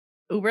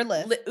 Uber,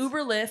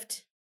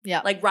 Lyft.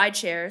 Yeah, like ride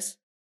shares.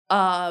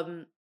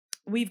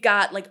 We've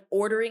got like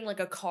ordering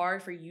like a car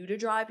for you to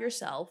drive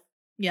yourself.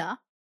 Yeah.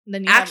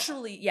 Then you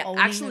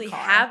actually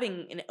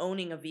having and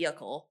owning a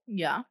vehicle.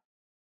 Yeah.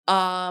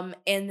 And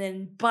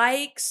then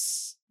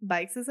bikes.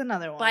 Bikes is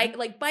another one.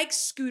 Bikes,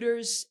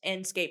 scooters,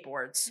 and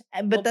skateboards.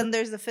 But then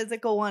there's the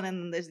physical one, and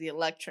then there's the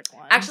electric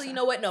one. Actually, you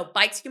know what? No,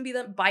 bikes can be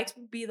them. Bikes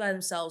will be by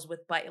themselves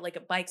with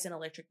bikes and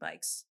electric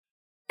bikes,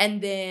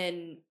 and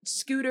then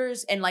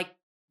scooters and like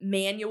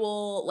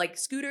manual like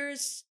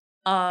scooters,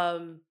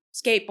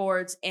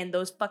 skateboards, and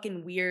those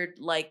fucking weird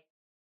like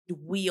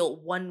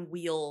one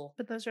wheel.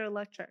 But those are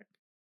electric.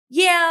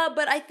 Yeah,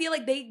 but I feel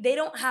like they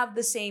don't have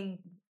the same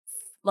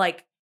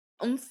like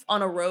oomph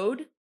on a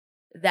road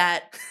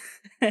that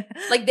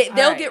like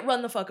they'll get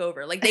run the fuck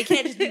over. Like they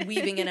can't just be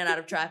weaving in and out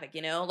of traffic,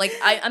 Like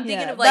I'm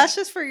thinking of like that's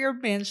just for your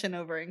mansion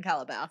over in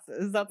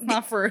Calabasas. That's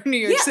not for New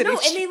York City. Yeah,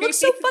 no, and they look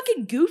so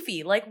fucking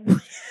goofy. Like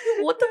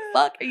what the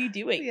fuck are you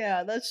doing?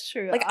 Yeah, that's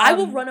true. Like I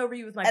will run over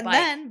you with my bike. And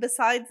then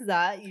besides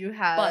that, you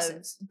have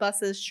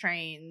buses,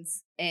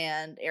 trains,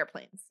 and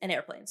airplanes.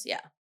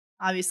 Yeah.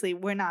 Obviously,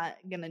 we're not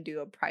gonna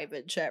do a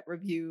private jet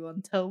review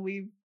until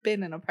we've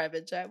been in a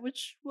private jet,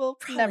 which will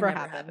probably never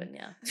happen.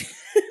 Yeah.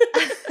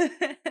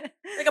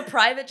 Like a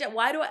private jet.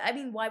 Why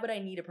would I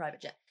need a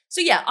private jet?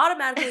 So yeah,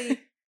 automatically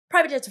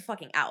private jets are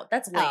fucking out.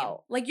 That's lame.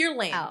 Out. Like you're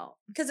lame.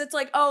 Because it's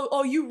like,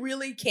 oh, you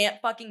really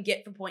can't fucking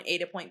get from point A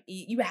to point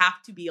B. You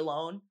have to be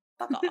alone.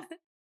 Fuck off.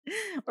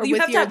 Or you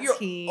with have to have your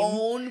team.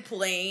 own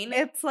plane.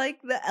 It's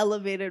like the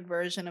elevated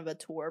version of a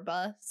tour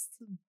bus,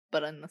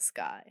 but in the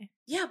sky.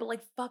 Yeah, but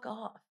like fuck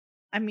off.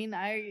 I mean,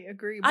 I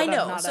agree. But I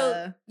know.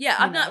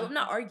 I'm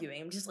not arguing.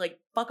 I'm just like,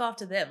 fuck off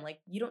to them. Like,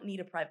 you don't need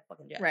a private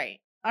fucking jet. Right.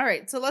 All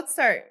right. So let's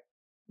start.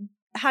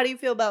 How do you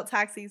feel about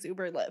taxis,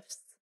 Uber, Lyfts?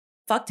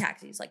 Fuck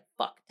taxis. Like,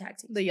 fuck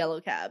taxis. The yellow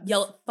cab.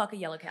 Fuck a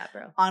yellow cab,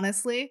 bro.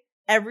 Honestly,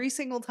 every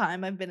single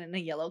time I've been in a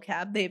yellow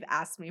cab, they've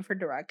asked me for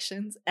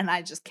directions, and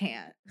I just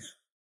can't.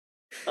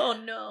 Oh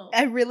no.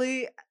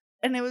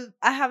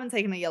 I haven't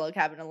taken a yellow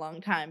cab in a long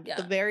time. But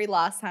the very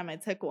last time I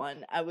took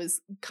one, I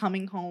was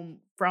coming home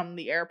from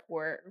the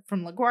airport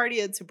from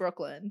LaGuardia to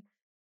Brooklyn,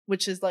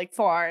 which is like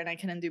far, and I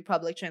couldn't do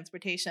public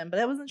transportation. But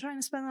I wasn't trying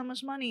to spend that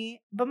much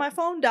money. But my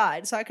phone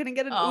died, so I couldn't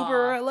get an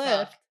Uber or a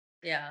Lyft.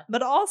 Yeah.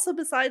 But also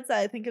besides that,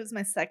 I think it was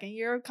my second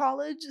year of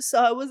college, so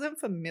I wasn't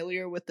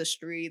familiar with the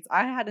streets.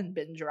 I hadn't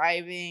been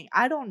driving.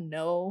 I don't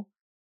know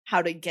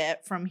how to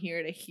get from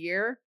here to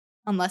here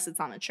unless it's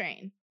on a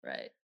train.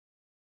 Right.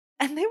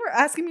 And they were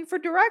asking me for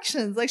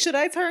directions. Like, should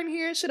I turn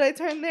here? Should I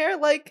turn there?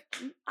 Like,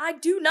 I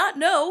do not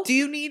know. Do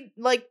you need,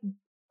 like,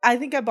 I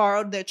think I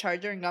borrowed their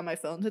charger and got my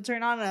phone to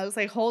turn on. And I was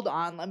like, hold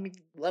on.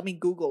 Let me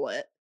Google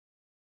it.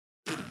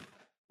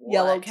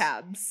 Yellow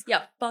cabs.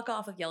 Yeah, fuck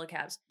off with yellow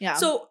cabs. Yeah.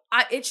 So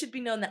it should be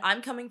known that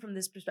I'm coming from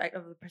this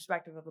perspective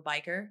of a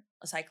biker,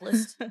 a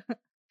cyclist.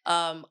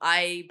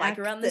 I bike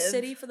around the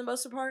city for the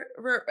most part,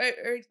 or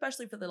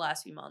especially for the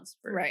last few months.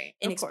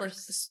 For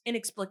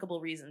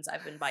inexplicable reasons,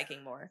 I've been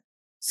biking more.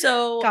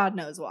 So God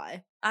knows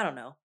why. I don't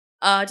know.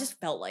 Just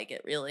felt like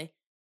it really.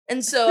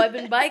 And so I've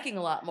been biking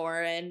a lot more,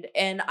 and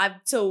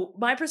so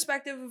my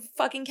perspective of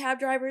fucking cab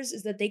drivers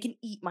is that they can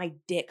eat my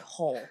dick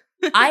whole.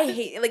 I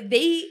hate, like,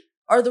 they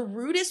are the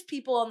rudest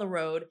people on the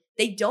road.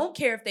 They don't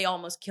care if they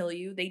almost kill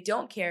you. They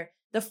don't care.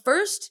 The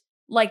first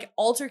like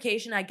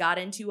altercation I got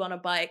into on a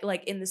bike,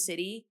 like in the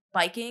city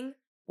biking,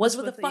 was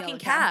with a fucking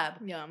cab.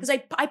 Yeah. Because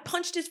I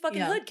punched his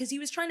fucking hood because he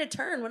was trying to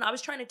turn when I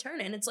was trying to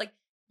turn it. And it's like,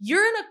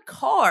 you're in a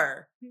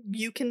car.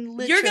 You can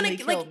literally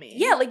kill me.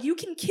 Yeah, like, you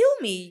can kill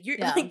me. You're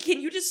like,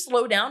 can you just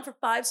slow down for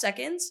 5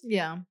 seconds?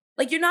 Yeah.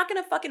 Like, you're not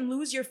gonna fucking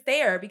lose your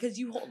fare because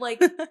you like.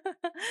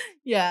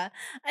 Yeah.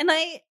 And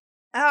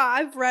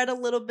I've read a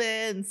little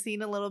bit and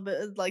seen a little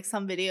bit, like,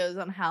 some videos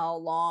on how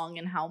long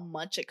and how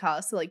much it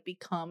costs to, like,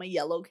 become a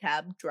yellow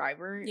cab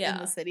driver in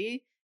the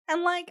city.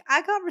 And, like,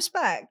 I got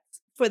respect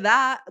for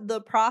that, the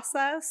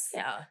process.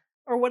 Yeah.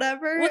 Or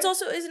whatever. Well, it's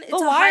also it's a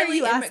highly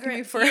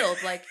immigrant field,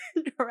 like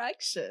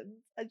direction.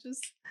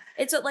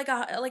 It's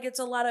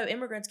a lot of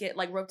immigrants get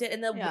like roped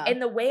in,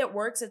 and the way it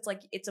works, it's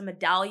like it's a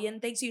medallion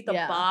thing. So you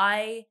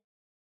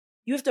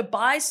have to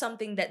buy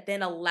something that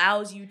then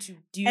allows you to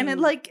do. And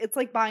it's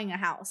like buying a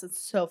house. It's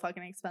so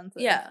fucking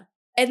expensive. Yeah,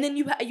 and then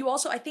you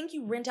also, I think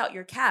you rent out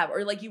your cab,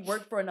 or like you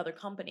work for another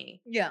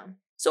company. Yeah.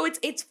 So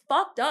it's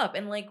fucked up.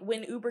 And like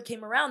when Uber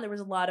came around, there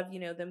was a lot of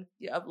a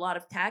lot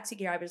of taxi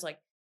drivers like,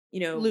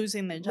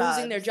 losing their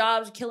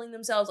jobs, killing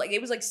themselves. Like, it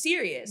was like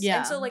serious. Yeah.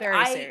 And so like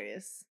very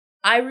serious.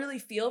 I really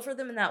feel for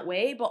them in that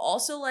way, but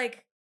also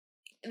like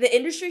the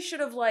industry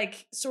should have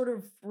like sort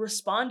of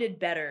responded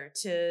better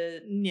to.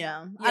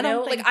 Yeah. I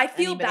don't think I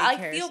feel bad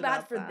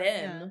for them.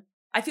 Yeah.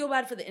 I feel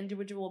bad for the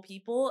individual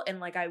people, and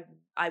like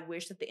I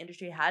wish that the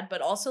industry had,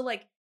 but also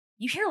like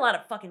you hear a lot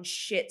of fucking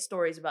shit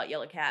stories about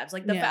yellow cabs.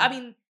 Like I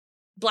mean,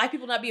 Black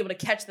people not be able to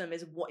catch them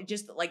is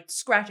just like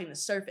scratching the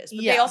surface.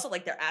 But they also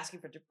like, they're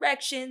asking for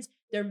directions.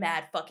 They're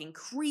mad fucking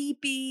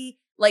creepy.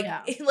 Like,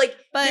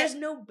 but there's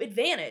no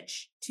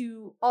advantage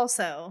to.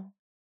 Also,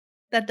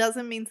 that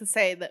doesn't mean to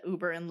say that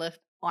Uber and Lyft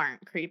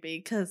aren't creepy,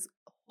 because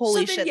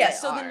holy shit, they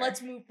are. Then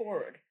let's move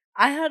forward.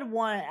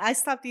 I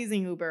stopped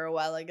using Uber a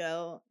while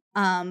ago,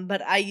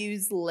 but I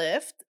use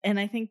Lyft, and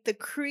I think the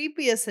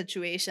creepiest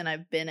situation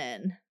I've been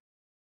in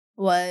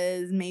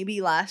was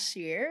maybe last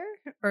year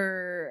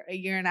or a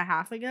year and a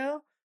half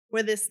ago,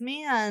 where this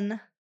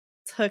man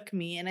took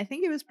me, and I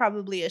think it was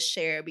probably a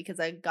share because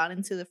I got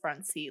into the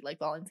front seat like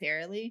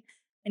voluntarily.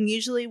 And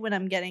usually when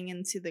I'm getting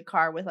into the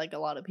car with like a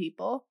lot of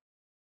people,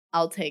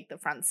 I'll take the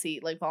front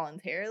seat like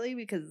voluntarily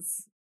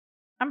because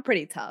I'm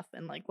pretty tough,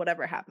 and like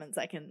whatever happens,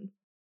 I can,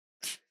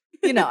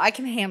 I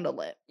can handle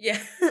it.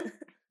 Yeah.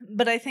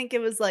 But I think it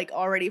was like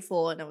already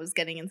full and it was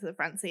getting into the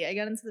front seat. I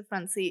got into the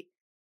front seat.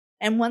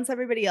 And once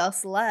everybody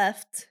else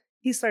left,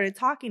 he started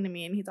talking to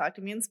me, and he talked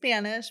to me in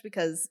Spanish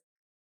because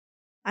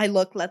I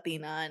look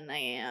Latina and I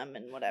am,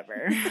 and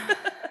whatever,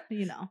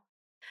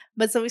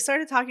 But so we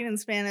started talking in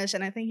Spanish,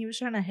 and I think he was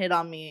trying to hit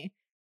on me.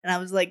 And I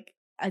was like,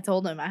 I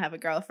told him I have a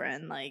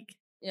girlfriend, like,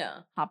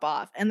 hop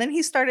off. And then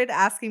he started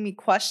asking me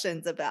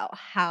questions about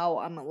how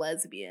I'm a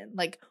lesbian.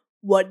 Like,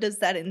 what does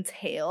that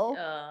entail?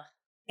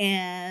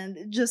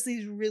 And just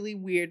these really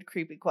weird,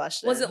 creepy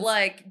questions. Was it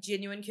like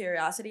genuine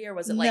curiosity, or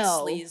was it like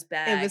sleaze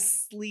bag? It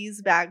was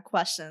sleaze bag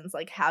questions.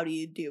 Like, how do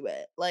you do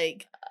it?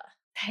 Like,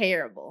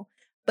 terrible.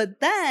 But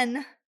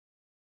then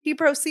he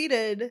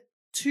proceeded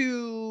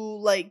to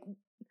like,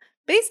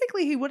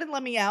 basically he wouldn't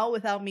let me out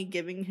without me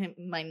giving him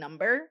my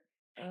number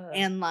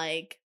and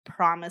like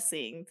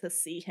promising to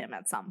see him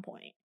at some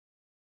point.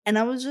 And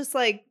I was just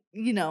like,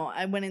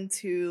 I went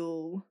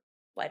into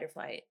fight or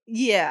flight.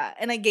 Yeah,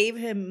 and I gave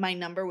him my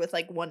number with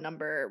like one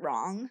number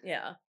wrong.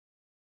 Yeah.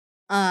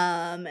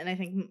 And I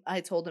think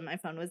I told him my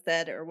phone was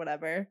dead or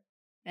whatever,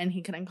 and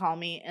he couldn't call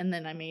me, and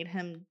then I made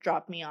him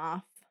drop me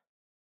off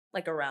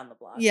like around the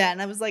block. Yeah,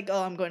 and I was like,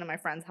 "Oh, I'm going to my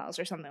friend's house"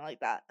 or something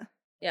like that.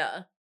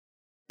 Yeah.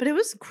 But it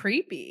was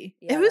creepy.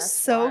 Yeah, it was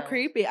so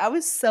creepy. I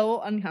was so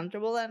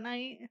uncomfortable that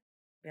night.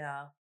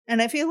 Yeah.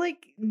 And I feel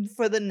like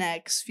for the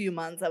next few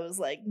months I was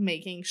like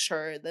making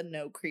sure that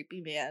no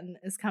creepy man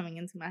is coming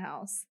into my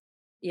house.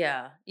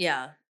 Yeah.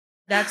 Yeah.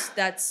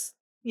 That's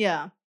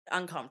yeah,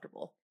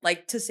 uncomfortable.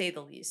 Like, to say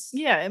the least.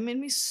 Yeah, it made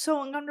me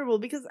so uncomfortable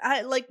because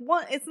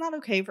it's not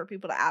okay for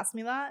people to ask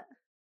me that.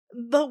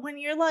 But when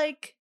you're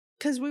like,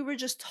 because we were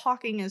just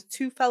talking as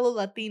two fellow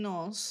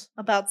Latinos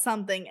about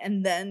something,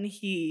 and then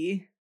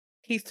he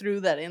threw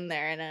that in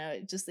there, and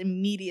I just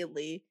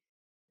immediately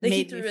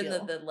he threw in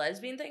the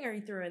lesbian thing, or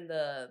he threw in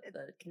the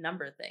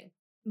number thing?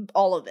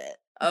 All of it.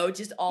 Oh,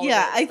 just all of it.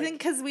 Yeah, I think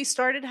because we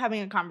started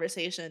having a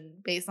conversation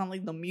based on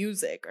like the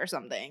music or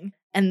something,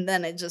 and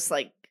then it just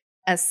like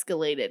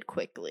escalated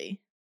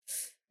quickly.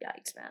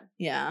 Yikes, man.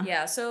 Yeah.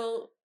 Yeah,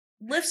 so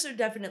lifts are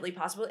definitely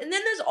possible. And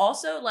then there's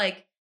also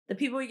like the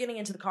people you're getting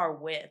into the car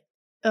with.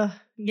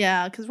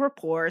 Yeah, because we're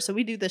poor, so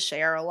we do the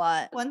share a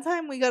lot. One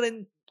time we got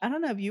in, I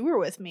don't know if you were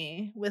with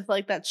me, with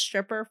like that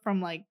stripper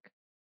from like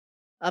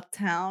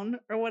Uptown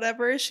or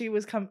whatever. She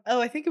was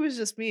I think it was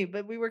just me,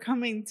 but we were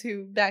coming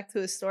back to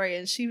a story,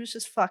 and she was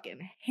just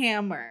fucking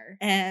hammer.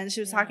 And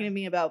she was talking to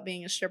me about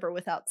being a stripper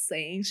without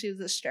saying she was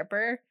a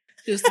stripper.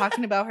 She was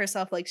talking about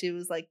herself like she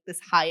was like this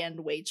high-end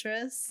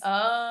waitress.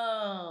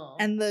 Oh.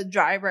 And the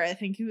driver, I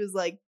think he was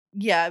like,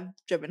 yeah, I've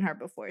driven her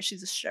before.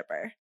 She's a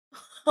stripper.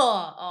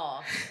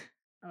 Oh.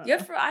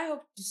 I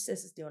hope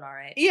sis is doing all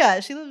right. Yeah,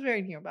 she lives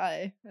very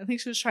nearby. I think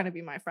she was trying to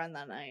be my friend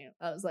that night.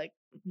 I was like,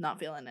 not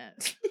feeling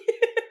it.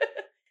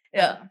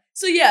 Yeah.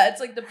 So yeah, it's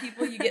like the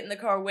people you get in the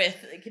car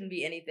with, it can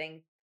be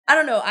anything. I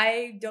don't know.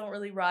 I don't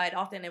really ride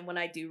often, and when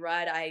I do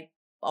ride, I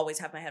always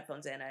have my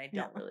headphones in. And I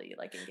don't really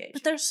like engage.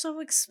 But they're so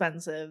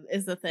expensive,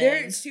 is the thing.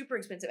 They're super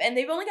expensive, and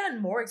they've only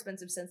gotten more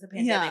expensive since the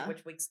pandemic,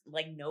 which makes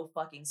like no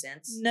fucking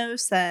sense. No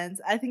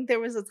sense. I think there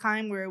was a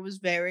time where it was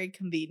very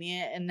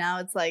convenient, and now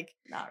it's like,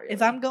 not really.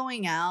 If I'm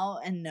going out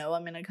and know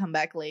I'm gonna come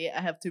back late,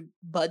 I have to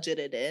budget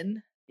it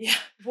in. Yeah,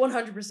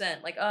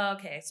 100%. Like, oh,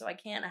 okay, so I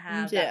can't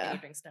have that many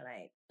drinks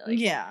tonight. Like,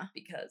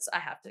 because I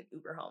have to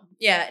Uber home.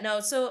 Yeah,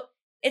 no, so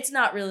it's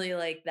not really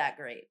like that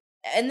great.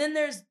 And then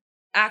there's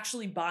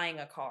actually buying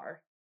a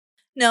car.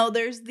 No,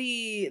 there's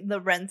the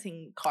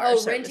renting car.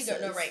 Oh, renting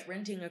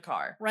a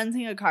car.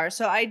 Renting a car.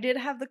 So I did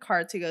have the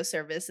Car2Go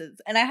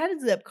services, and I had a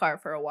Zipcar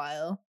for a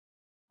while.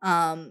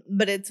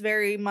 But it's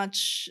very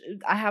much,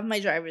 I have my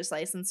driver's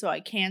license, so I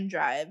can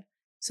drive.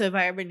 So if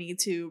I ever need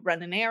to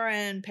run an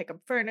errand, pick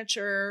up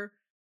furniture,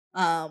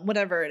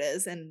 whatever it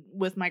is, and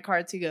with my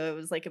Car2Go, it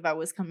was like if I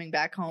was coming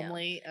back home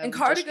late. And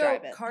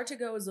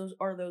Car2Go is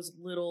those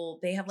little,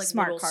 they have like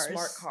smart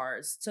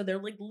cars. So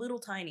they're like little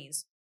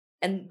tinies,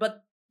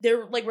 but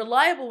they're like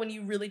reliable when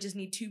you really just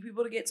need two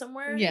people to get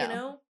somewhere. You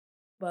know,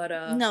 but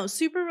no,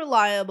 super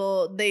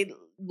reliable. They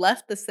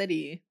left the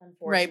city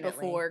right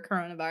before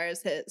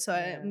coronavirus hit, so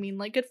I mean,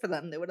 like, good for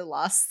them. They would have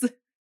lost,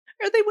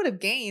 or they would have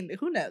gained.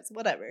 Who knows?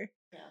 Whatever.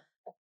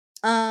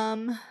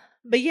 Yeah.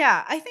 But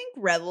yeah, I think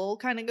Revel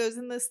kind of goes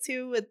in this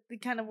too.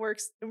 It kind of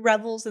works.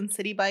 Revels and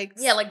city bikes.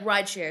 Yeah, like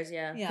ride shares.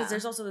 Yeah, because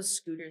there's also the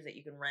scooters that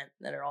you can rent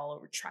that are all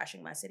over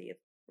trashing my city of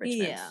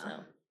Richmond. Yeah.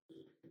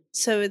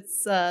 So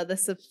it's the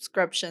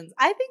subscriptions.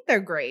 I think they're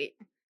great.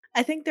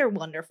 I think they're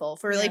wonderful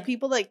for like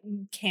people that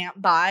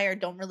can't buy or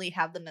don't really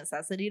have the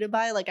necessity to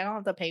buy. Like, I don't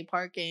have to pay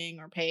parking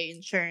or pay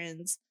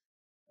insurance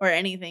or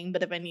anything.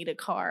 But if I need a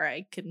car,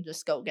 I can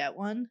just go get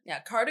one. Yeah,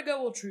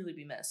 Car2Go will truly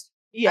be missed.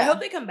 Yeah, I hope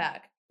they come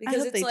back.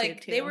 Because it's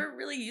like, they were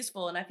really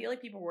useful, and I feel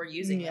like people were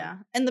using them. Yeah,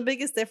 and the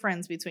biggest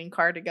difference between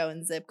Car2Go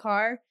and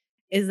Zipcar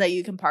is that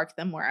you can park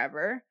them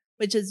wherever,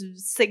 which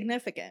is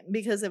significant.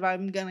 Because if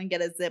I'm going to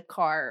get a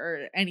Zipcar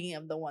or any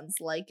of the ones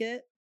like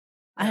it,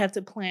 I have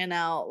to plan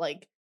out,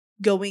 like,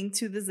 going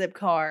to the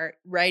Zipcar,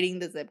 riding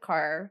the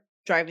Zipcar,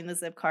 driving the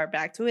Zipcar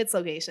back to its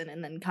location,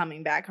 and then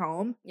coming back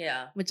home.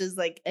 Yeah. Which is,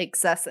 like,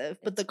 excessive.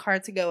 But the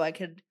Car2Go, I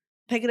could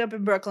pick it up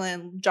in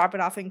Brooklyn, drop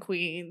it off in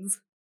Queens,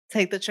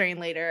 take the train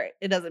later.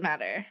 It doesn't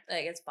matter.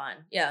 Like, it's fine.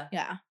 Yeah.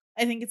 Yeah.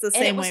 I think it's the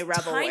same way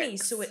Revel works. Tiny,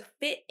 so it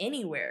fit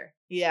anywhere.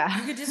 Yeah.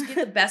 You could just get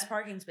the best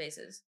parking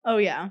spaces. Oh,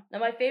 yeah. Now,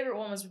 my favorite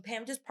one was when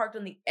Pam just parked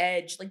on the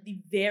edge, like the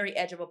very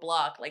edge of a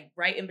block, like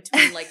right in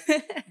between like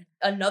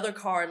another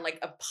car and like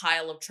a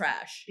pile of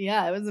trash.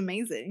 Yeah, it was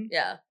amazing.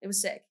 Yeah, it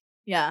was sick.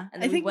 Yeah.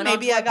 And I think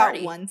maybe I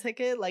got one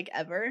ticket, like,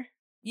 ever.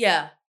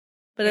 Yeah.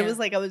 But it was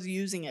like I was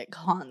using it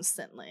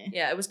constantly.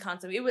 Yeah, it was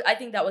constant. I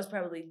think that was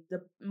probably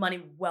the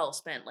money well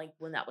spent, like,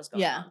 when that was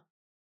going on.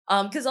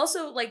 Because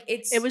also, like,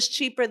 it was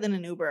cheaper than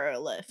an Uber or a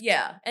Lyft.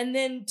 Yeah, and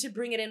then to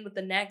bring it in with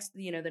the next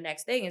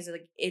thing is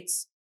like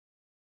it's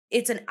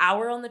an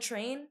hour on the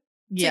train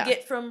to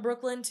get from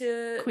Brooklyn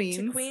to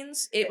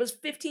Queens. It was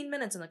 15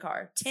 minutes in the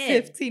car.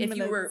 15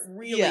 minutes.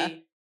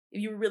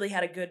 If you really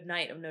had a good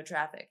night of no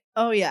traffic.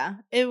 Oh yeah,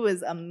 it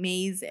was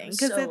amazing.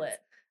 It was so lit.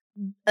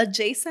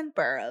 Adjacent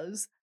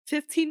boroughs.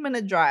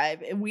 15-minute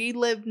drive. We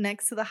lived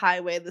next to the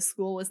highway. The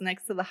school was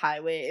next to the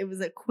highway. It was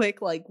a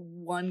quick, like,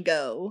 one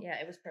go. Yeah,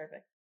 it was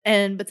perfect.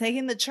 But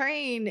taking the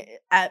train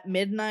at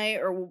midnight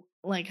or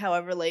like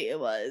however late it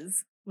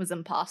was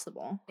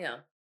impossible. Yeah.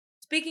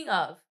 Speaking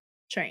of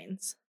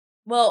trains.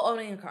 Well,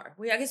 owning a car.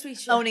 I guess we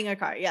should. Owning a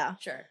car, yeah.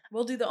 Sure.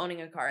 We'll do the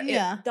owning a car.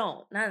 Yeah.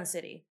 Not in the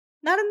city.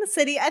 Not in the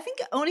city. I think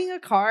owning a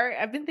car,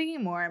 I've been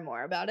thinking more and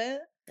more about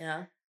it.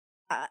 Yeah.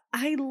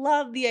 I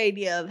love the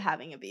idea of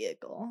having a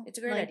vehicle. It's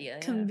a great idea.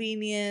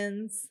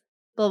 Convenience,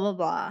 blah, blah,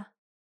 blah.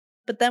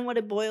 But then what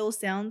it boils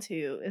down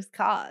to is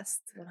cost.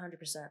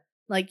 100%.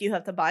 Like, you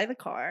have to buy the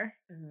car,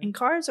 and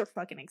cars are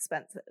fucking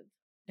expensive.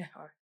 They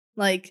are.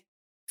 Like,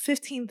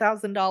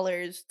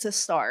 $15,000 to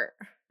start.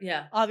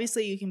 Yeah.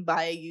 Obviously, you can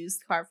buy a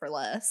used car for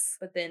less.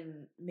 But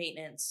then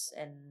maintenance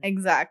and...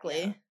 Exactly.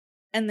 Yeah.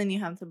 And then you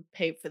have to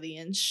pay for the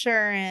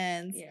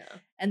insurance. Yeah.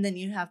 And then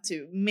you have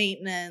to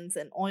maintenance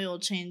and oil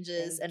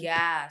changes and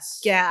gas.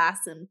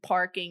 Gas and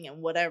parking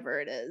and whatever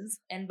it is.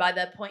 And by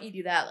that point you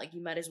do that, like,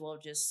 you might as well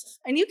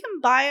just... And you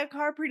can buy a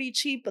car pretty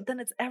cheap, but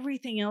then it's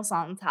everything else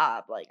on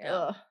top. Like,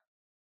 ugh.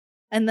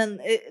 And then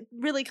it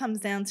really comes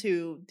down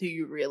to, do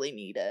you really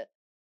need it?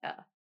 Yeah.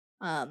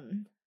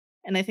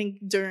 And I think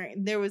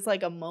there was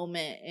like a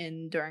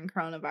moment during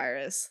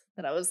coronavirus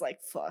that I was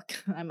like, fuck,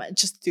 I might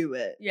just do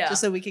it. Yeah.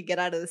 Just so we could get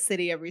out of the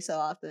city every so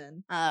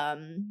often.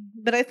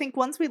 But I think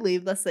once we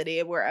leave the city,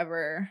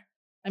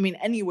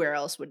 anywhere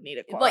else would need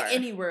a car. Like,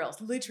 anywhere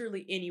else.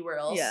 Literally anywhere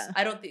else. Yeah.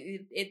 I don't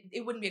think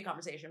it wouldn't be a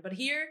conversation. But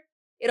here,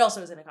 it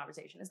also isn't a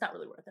conversation. It's not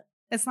really worth it.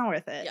 It's not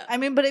worth it. Yeah. I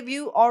mean, but if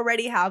you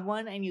already have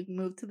one and you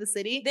move to the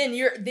city, then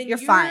you're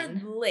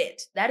fine.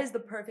 Lit. That is the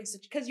perfect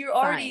situation because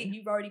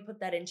you've already put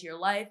that into your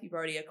life. You've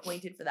already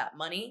acquainted for that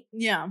money.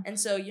 Yeah. And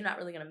so you're not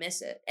really gonna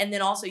miss it. And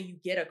then also you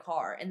get a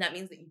car, and that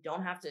means that you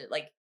don't have to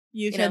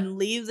you can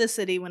leave the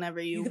city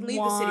whenever you can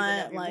leave the city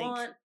whenever you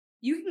want.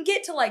 You can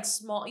get to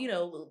small,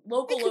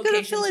 local locations. You could go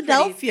to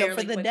Philadelphia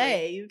for the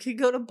day. You could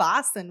go to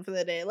Boston for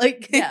the day.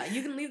 Yeah,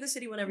 you can leave the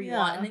city whenever you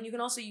want, and then you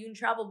can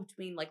travel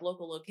between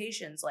local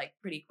locations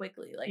pretty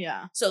quickly.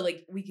 So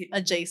we could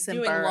adjacent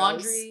doing boroughs.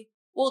 Laundry.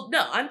 Well,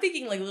 no, I'm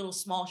thinking little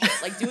small shit.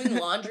 Doing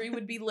laundry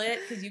would be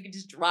lit because you could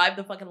just drive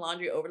the fucking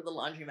laundry over to the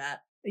laundromat.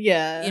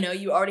 Yeah,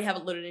 you already have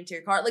it loaded into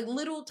your car.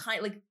 Little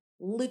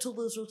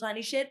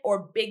tiny shit,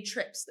 or big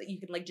trips that you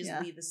can just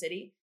leave the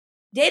city.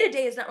 Day to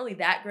day is not really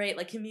that great.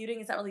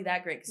 Commuting is not really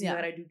that great because you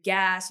gotta do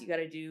gas, you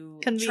gotta do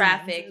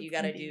traffic, you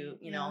gotta do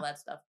all that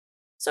stuff.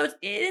 So it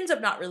ends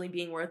up not really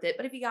being worth it.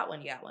 But if you got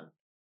one, you got one.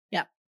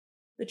 Yeah,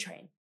 the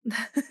train.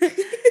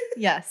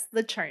 Yes,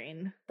 the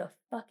train. The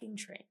fucking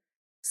train.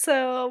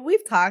 So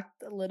we've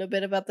talked a little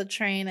bit about the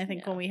train. I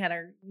think when we had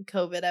our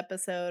COVID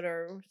episode,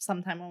 or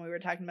sometime when we were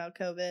talking about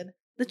COVID.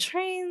 The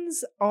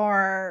trains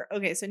are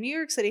okay. So New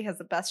York City has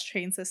the best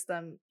train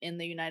system in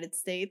the United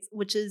States,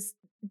 which is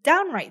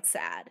downright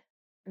sad.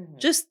 Mm-hmm.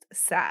 Just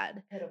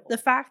sad. Pitiful. The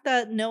fact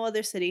that no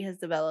other city has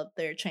developed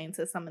their train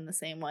system in the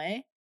same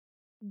way.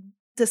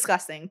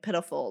 Disgusting.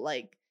 Pitiful.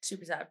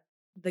 Super sad.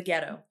 The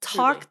ghetto.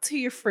 Talk to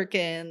your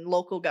freaking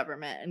local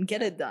government and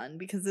get it done,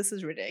 because this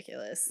is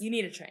ridiculous. You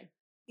need a train.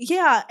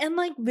 Yeah, and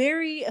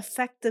very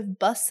effective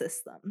bus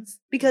systems,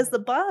 because the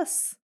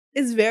bus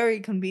is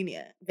very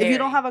convenient. If you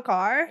don't have a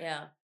car,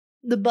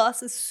 the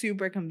bus is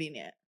super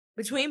convenient.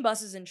 Between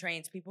buses and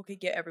trains, people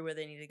could get everywhere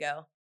they need to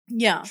go.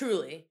 Yeah.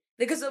 Truly.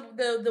 Because of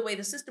the way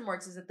the system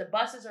works is that the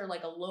buses are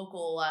a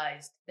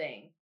localized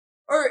thing.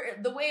 Or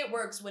the way it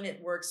works when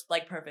it works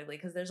perfectly,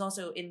 because there's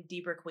also in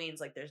deeper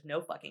Queens, there's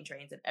no fucking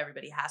trains and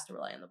everybody has to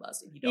rely on the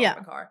bus if you don't have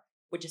a car,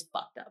 which is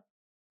fucked up.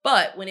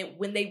 But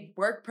when they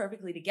work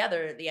perfectly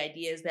together, the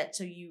idea is that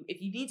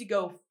if you need to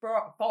go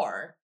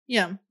far,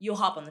 you'll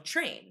hop on the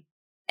train.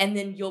 And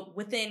then you'll,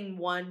 within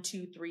 1,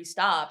 2, 3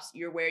 stops,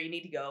 you're where you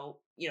need to go,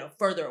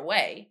 further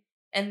away.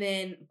 And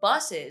then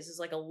buses is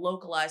a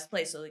localized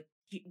place. So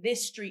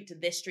this street to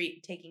this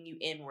street, taking you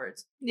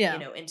inwards,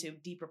 into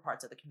deeper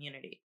parts of the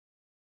community.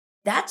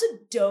 That's a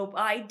dope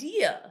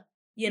idea,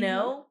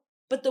 Mm-hmm.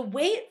 But the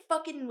way it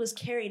fucking was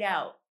carried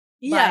out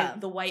by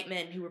the white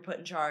men who were put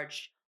in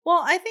charge.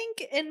 Well, I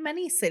think in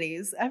many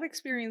cities, I've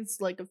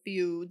experienced a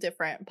few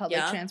different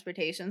public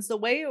transportations. The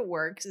way it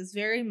works is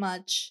very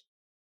much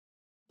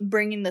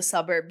bringing the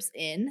suburbs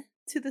in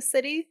to the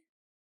city.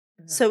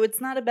 Mm-hmm. So it's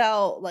not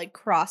about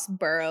cross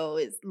borough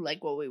is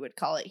what we would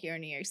call it here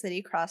in New York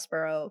City, cross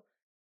borough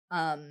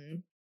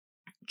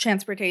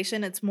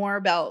transportation. It's more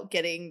about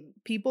getting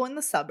people in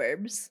the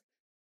suburbs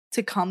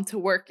to come to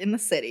work in the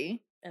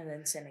city, and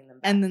then sending them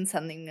back. And then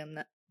sending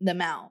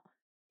them out.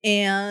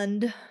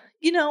 And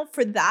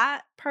for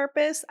that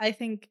purpose, I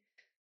think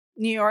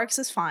New York's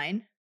is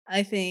fine.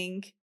 I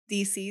think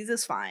DC's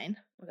is fine.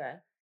 Okay.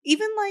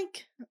 Even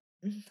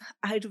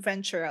I'd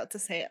venture out to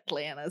say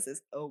Atlanta's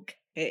is okay.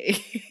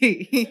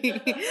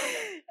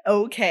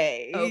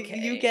 Okay.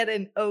 You get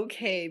an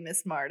okay,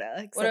 Miss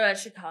Marta. What about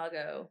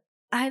Chicago?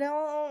 I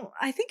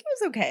think it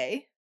was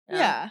okay.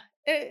 Yeah.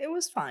 It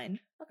was fine.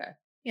 Okay.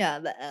 Yeah,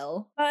 the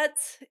L. But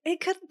it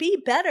could be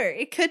better.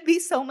 It could be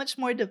so much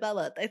more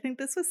developed. I think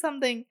this was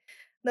something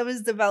that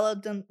was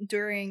developed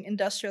during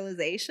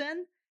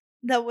industrialization.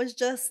 That was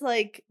just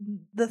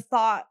the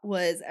thought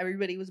was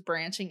everybody was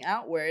branching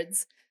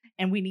outwards,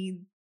 and we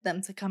need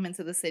them to come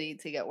into the city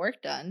to get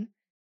work done,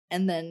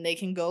 and then they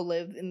can go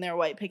live in their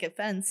white picket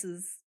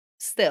fences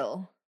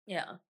still.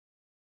 Yeah.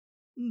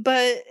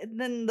 But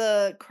then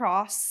the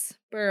cross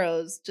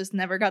boroughs just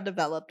never got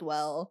developed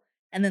well,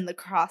 and then the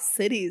cross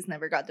cities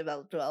never got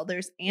developed well.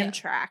 There's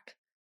Amtrak,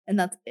 and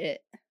that's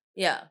it.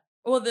 Yeah.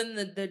 Well, then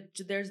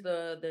there's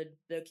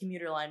the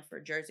commuter line for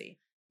Jersey.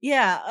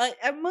 Yeah,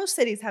 most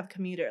cities have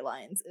commuter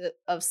lines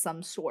of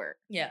some sort.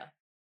 Yeah.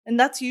 And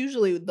that's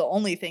usually the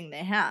only thing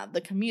they have,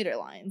 the commuter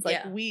lines.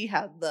 We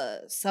have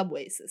the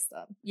subway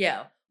system.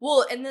 Yeah.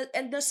 Well,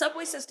 and the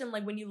subway system,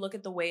 when you look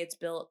at the way it's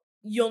built,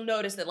 you'll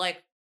notice that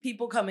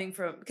people coming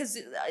from, because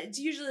it's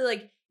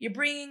usually you're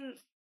bringing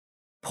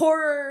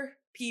poorer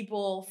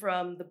people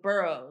from the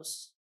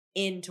boroughs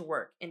into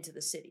work into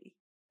the city,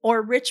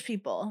 or rich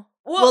people.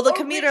 Well, the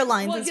commuter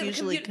lines is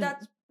usually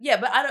but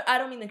I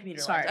don't mean the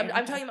commuter lines.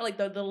 I'm talking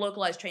about the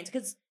localized trains,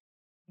 because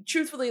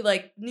truthfully,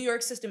 New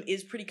York system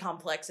is pretty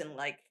complex and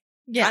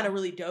kind of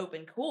really dope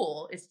and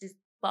cool. It's just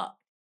fucked.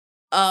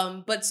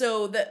 But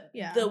so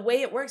the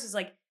way it works is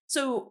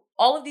so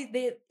all of these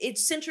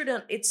it's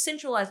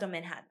centralized on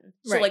Manhattan.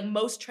 So right.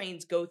 Most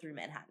trains go through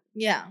Manhattan.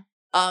 Yeah.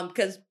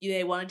 Because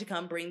they wanted to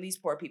come bring these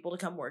poor people to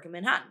come work in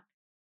Manhattan.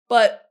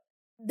 But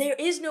there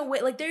is no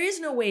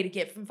way to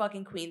get from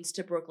fucking Queens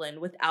to Brooklyn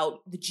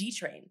without the G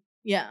train.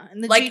 Yeah,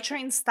 and the G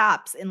train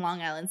stops in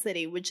Long Island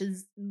City, which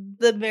is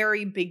the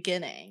very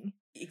beginning.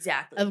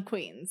 Exactly. of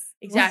Queens.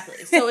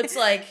 Exactly. So it's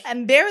like...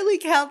 and barely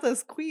counts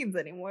as Queens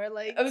anymore.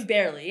 Like, I mean,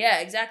 barely. Yeah,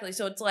 exactly.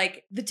 So it's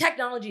like the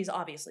technology is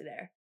obviously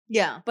there.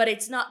 Yeah. But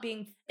it's not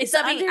being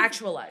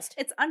actualized.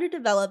 It's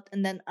underdeveloped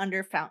and then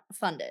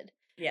underfunded.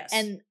 Yes.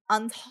 And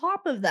on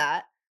top of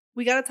that,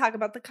 we got to talk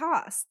about the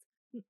cost.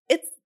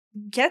 It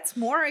gets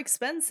more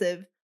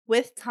expensive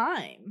with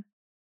time.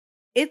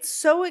 It's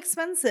so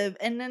expensive.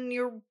 And then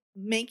you're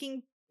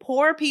making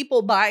poor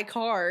people buy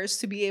cars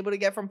to be able to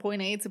get from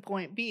point A to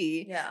point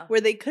B. Yeah.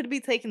 Where they could be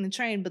taking the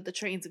train, but the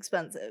train's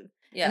expensive.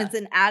 Yeah. And it's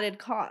an added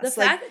cost. The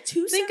fact that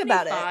 $275. Think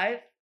about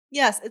it.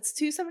 Yes, it's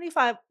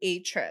 $275 a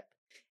trip.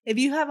 If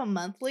you have a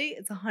monthly,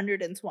 it's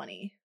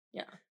 $120.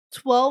 Yeah.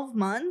 12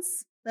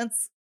 months,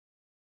 that's...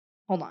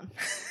 Hold on.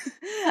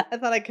 I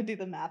thought I could do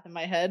the math in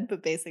my head,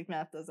 but basic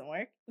math doesn't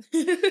work.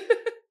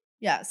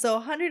 Yeah, so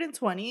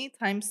 120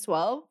 times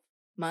 12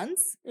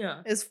 months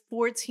is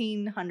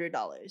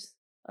 $1,400.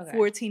 Okay.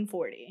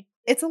 $1,440.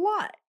 It's a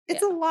lot.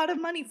 It's a lot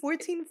of money.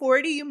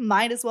 $1,440, you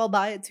might as well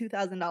buy a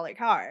 $2,000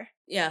 car.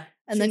 Yeah.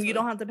 And then you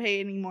don't have to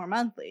pay any more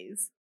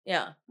monthlies.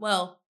 Yeah.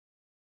 Well,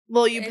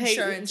 you pay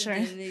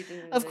insurance.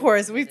 Of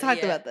course, we've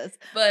talked about this.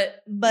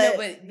 But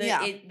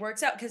it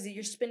works out because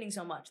you're spending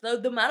so much.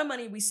 The amount of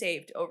money we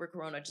saved over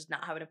Corona, just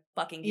not having to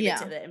fucking give it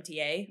to the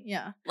MTA.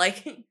 Yeah.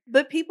 Like,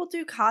 but people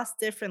do cost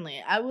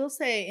differently. I will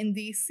say in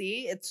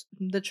DC,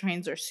 the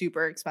trains are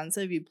super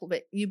expensive.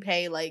 You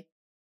pay like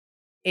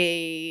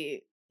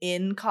a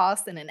in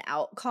cost and an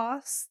out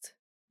cost.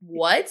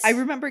 What? I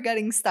remember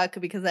getting stuck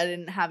because I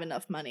didn't have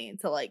enough money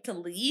to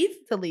leave.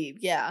 To leave,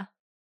 yeah.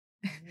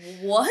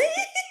 What?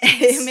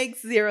 It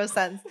makes zero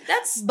sense.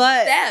 That's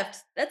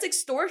theft. That's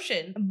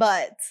extortion.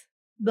 But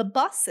the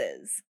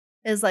buses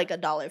is like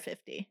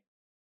 $1.50.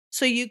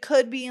 So you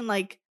could be in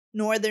like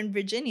Northern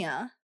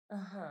Virginia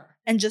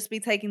and just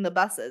be taking the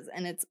buses,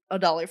 and it's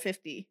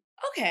 $1.50.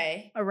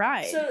 Okay. A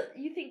ride. So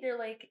you think they're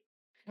like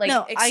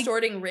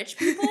extorting rich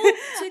people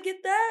to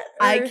get that?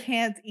 Or? I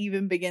can't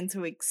even begin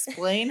to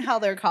explain how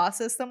their cost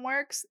system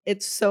works.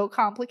 It's so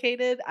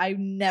complicated. I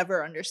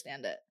never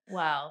understand it.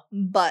 Wow.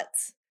 But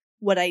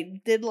what I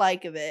did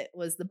like of it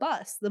was the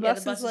bus. The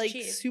bus is like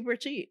cheap. Super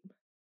cheap.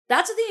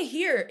 That's the thing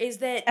here is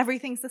that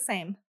everything's the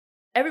same.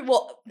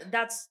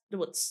 That's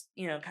what's,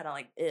 kind of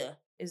like,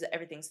 is that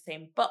everything's the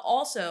same. But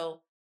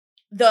also,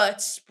 the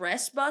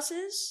express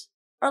buses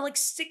are like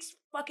 $6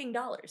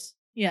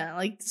 Yeah,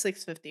 like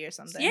 $6.50 or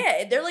something.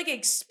 Yeah, they're like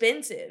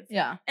expensive.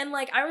 Yeah. And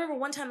like I remember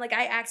one time like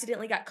I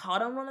accidentally got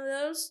caught on one of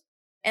those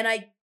and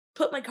I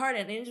put my card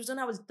in, and it was when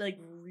I was like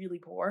really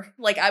poor.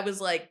 Like I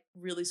was like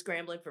really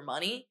scrambling for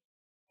money.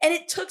 And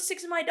it took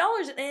 $6 of my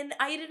dollars, and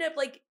I ended up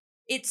like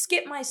it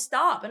skipped my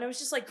stop, and I was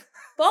just like,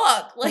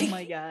 "Fuck!" Like, oh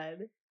my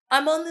god,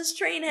 I'm on this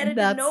train headed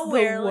to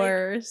nowhere. That's the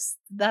worst.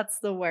 That's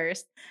the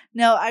worst.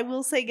 No, I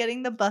will say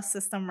getting the bus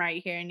system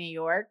right here in New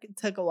York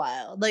took a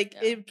while. Like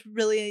it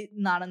really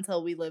not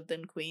until we lived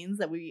in Queens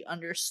that we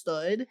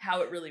understood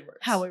how it really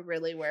works.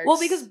 Well,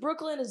 because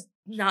Brooklyn is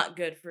not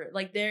good for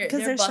like their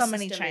there's bus so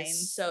many system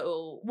trains. Is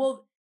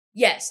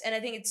yes, and I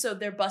think it's so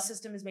their bus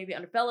system is maybe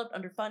undeveloped,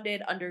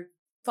 underfunded, under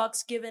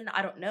fucks given.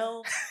 I don't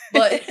know,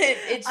 but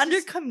it's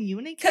under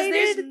communicated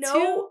because there's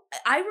no.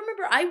 I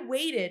remember I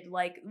waited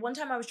like one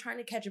time I was trying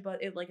to catch a bus.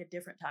 Like a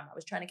different time I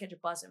was trying to catch a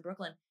bus in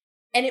Brooklyn,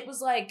 and it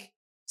was like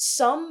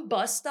some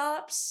bus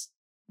stops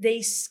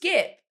they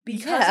skip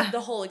because of the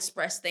whole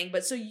express thing.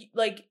 But so you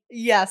like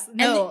yes,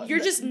 no, and you're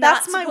just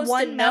not that's my supposed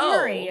one to know.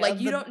 memory.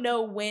 Like you don't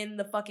know when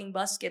the fucking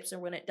bus skips or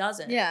when it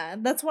doesn't. Yeah,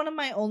 that's one of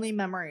my only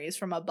memories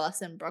from a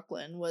bus in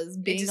Brooklyn was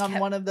being on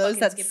one of those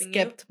that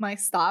skipped my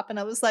stop, and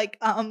I was like,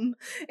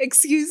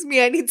 excuse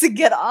me, I need to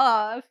get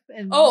off.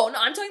 And oh no,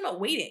 I'm talking about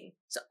waiting.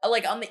 So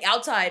like on the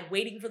outside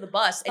waiting for the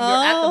bus, and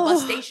you're at the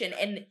bus station,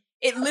 and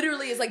it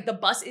literally is like the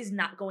bus is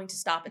not going to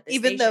stop at this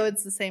even station. though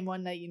it's the same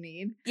one that you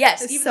need.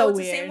 Yes, even though it's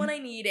the same one I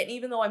need, and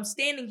even though I'm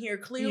standing here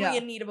clearly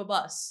in need of a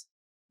bus.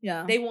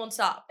 Yeah. They won't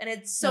stop. And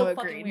it's so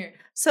fucking weird.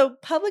 So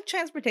public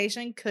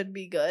transportation could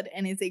be good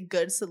and is a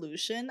good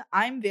solution.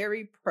 I'm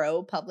very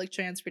pro public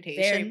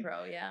transportation. Very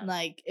pro, yeah.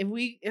 Like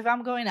if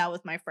I'm going out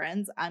with my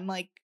friends, I'm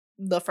like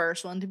the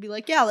first one to be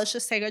like, yeah, let's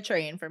just take a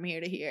train from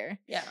here to here.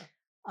 Yeah.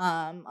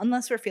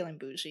 Unless we're feeling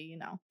bougie,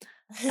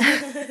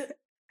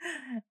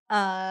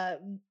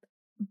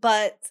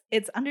 but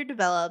it's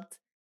underdeveloped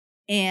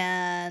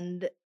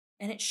and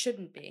it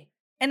shouldn't be.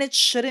 And it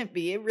shouldn't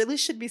be. It really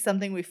should be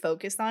something we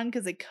focus on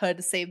because it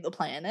could save the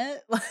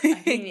planet. Like,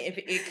 I mean, if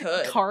it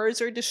could.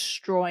 Cars are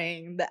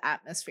destroying the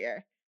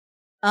atmosphere.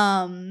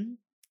 And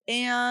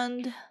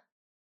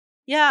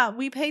yeah,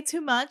 we pay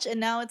too much, and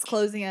now it's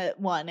closing at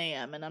 1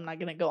 a.m. and I'm not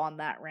gonna go on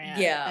that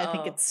rant. Yeah, I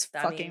think it's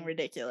fucking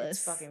ridiculous.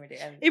 It's fucking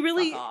ridiculous. It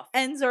really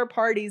ends our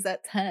parties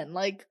at 10.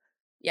 Like,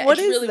 yeah, what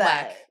it's is really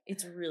that? Whack.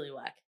 It's really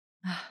whack.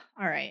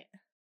 All right.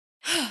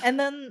 And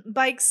then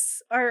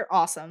bikes are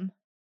awesome.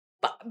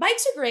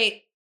 Bikes are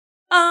great.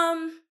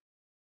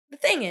 The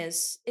thing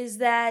is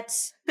that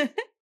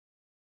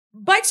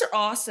bikes are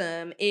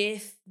awesome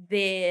if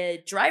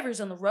the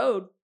drivers on the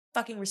road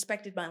fucking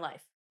respected my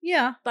life.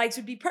 Yeah. Bikes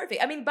would be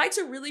perfect. I mean, bikes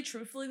are really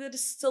truthfully the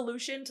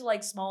solution to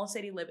like small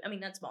city living. I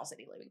mean, not small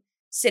city living.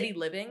 City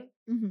living.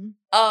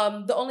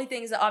 Mm-hmm. The only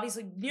thing is that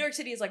obviously New York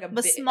City is like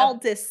a small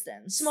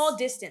distance. Small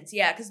distance,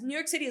 yeah, because New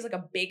York City is like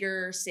a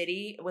bigger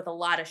city with a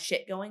lot of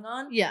shit going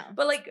on. Yeah.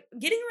 But like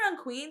getting around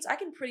Queens, I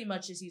can pretty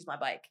much just use my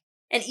bike.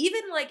 And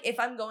even like if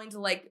I'm going to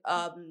like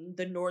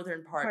the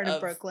northern part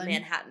of Brooklyn.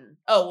 Manhattan.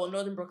 Oh, well,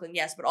 northern Brooklyn,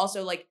 yes, but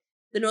also like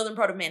the northern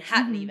part of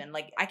Manhattan, even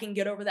like I can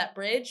get over that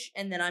bridge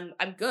and then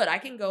I'm good. I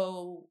can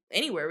go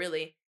anywhere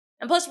really.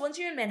 And plus, once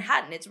you're in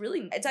Manhattan, it's way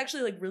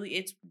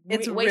really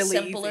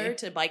simpler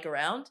to bike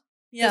around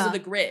because of the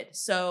grid.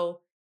 So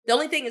the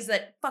only thing is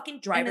that fucking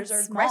drivers are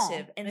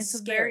aggressive and it's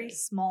scary. A very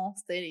small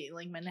city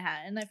like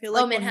Manhattan. I feel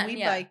like when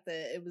we biked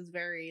it was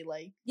very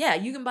like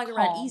you can bike calm.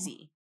 around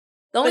easy.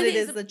 The only thing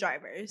is the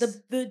drivers.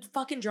 The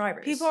fucking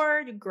drivers. People are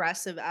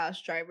aggressive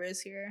ass drivers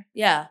here.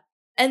 Yeah.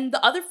 And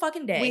the other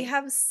fucking day we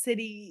have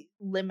city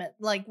limit,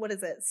 like what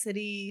is it?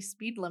 City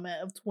speed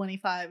limit of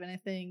 25, and I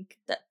think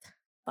that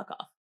fuck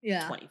off.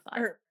 Yeah. 25.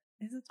 Or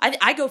is it 25?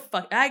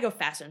 I go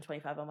faster than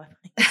 25 on my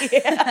bike.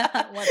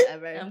 Yeah.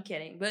 Whatever. I'm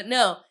kidding. But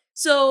no.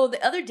 So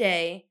the other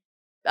day,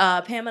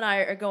 Pam and I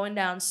are going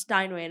down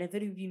Steinway, and if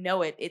any of you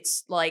know it,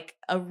 it's like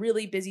a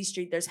really busy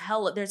street.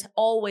 There's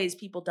always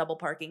people double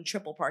parking,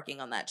 triple parking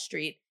on that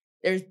street.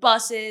 There's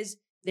buses,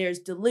 there's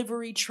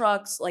delivery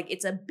trucks, like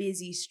it's a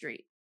busy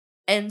street.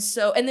 And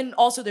then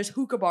also there's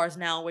hookah bars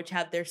now, which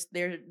have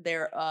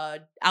their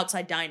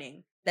outside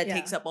dining that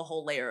takes up a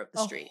whole layer of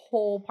the street. A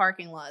whole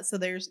parking lot. So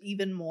there's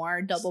even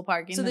more double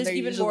parking. So there's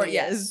even more,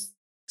 yes. Is.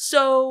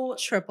 So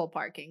triple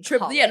parking. So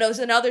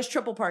now there's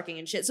triple parking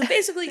and shit. So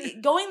basically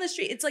going the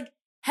street, it's like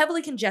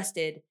heavily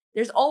congested.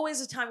 There's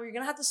always a time where you're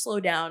going to have to slow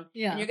down.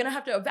 Yeah. And you're going to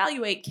have to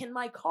evaluate, can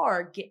my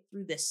car get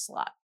through this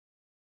slot?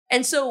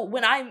 And so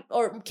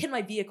can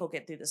my vehicle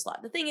get through this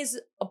slot? The thing is,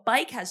 a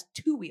bike has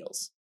 2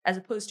 wheels as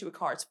opposed to a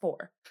car, it's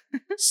 4.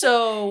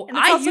 So and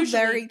it's also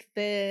very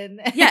thin.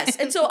 Yes.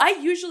 And so I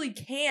usually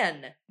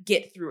can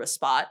get through a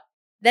spot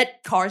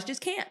that cars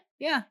just can't.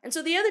 Yeah. And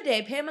so the other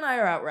day, Pam and I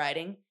are out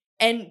riding.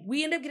 And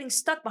we end up getting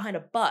stuck behind a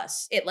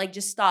bus. It like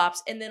just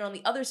stops. And then on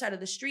the other side of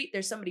the street,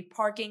 there's somebody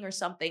parking or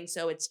something.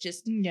 So it's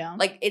just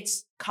like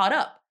it's caught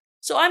up.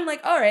 So I'm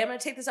like, all right, I'm going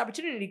to take this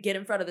opportunity to get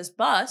in front of this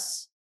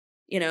bus,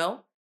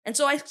 And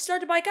so I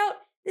start to bike out.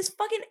 This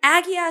fucking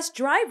Aggie ass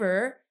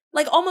driver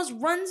like almost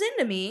runs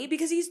into me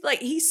because he's like,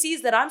 he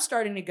sees that I'm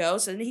starting to go.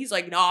 So then he's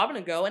like, no, I'm going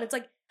to go. And it's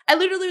like, I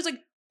literally was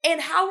like, and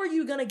how are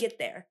you going to get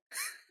there?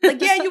 Like,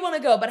 yeah, you want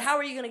to go, but how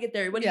are you going to get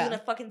there? What are you going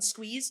to fucking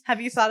squeeze?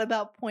 Have you thought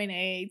about point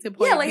A to point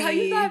B? Yeah, like have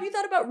you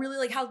thought about really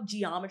like how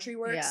geometry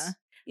works?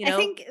 Yeah. I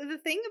think the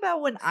thing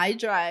about when I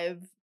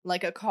drive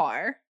like a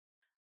car,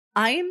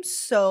 I am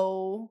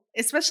so,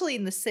 especially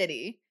in the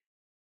city,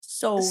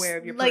 so aware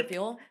of your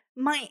peripheral.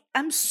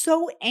 I'm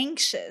so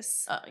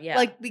anxious. Yeah.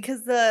 Like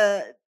because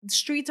the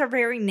streets are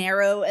very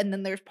narrow and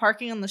then there's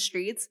parking on the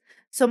streets.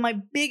 So my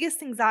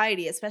biggest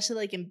anxiety, especially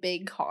like in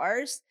big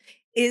cars,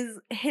 is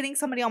hitting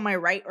somebody on my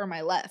right or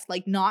my left,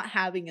 like not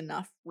having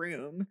enough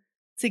room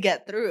to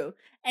get through.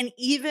 And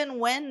even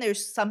when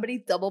there's somebody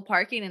double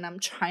parking and I'm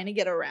trying to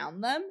get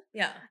around them,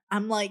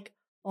 I'm like,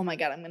 oh my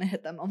God, I'm going to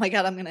hit them. Oh my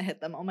God, I'm going to hit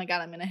them. Oh my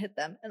God, I'm going to hit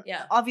them. And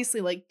obviously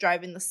like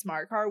driving the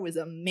smart car was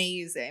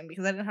amazing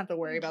because I didn't have to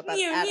worry about that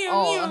at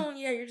all.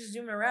 Yeah, you're just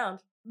zooming around.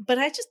 But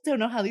I just don't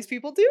know how these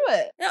people do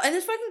it. No, and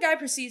this fucking guy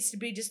proceeds to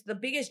be just the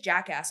biggest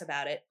jackass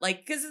about it.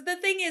 Like, because the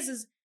thing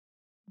is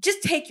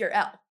just take your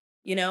L.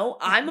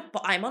 I'm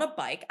on a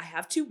bike. I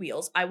have 2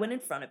 wheels. I went in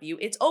front of you.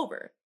 It's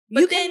over.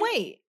 But you can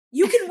wait.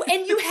 You can,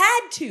 and you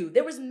had to.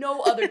 There was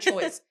no other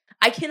choice.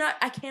 I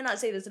cannot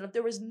say this enough.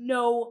 There was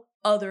no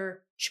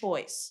other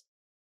choice.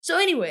 So,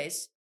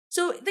 anyways,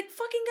 the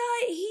fucking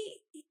guy,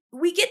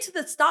 we get to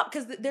the stop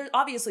because there's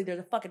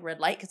a fucking red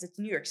light because it's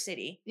New York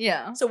City.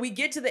 Yeah. So we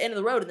get to the end of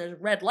the road and there's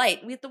a red light.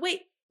 And we have to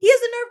wait. He has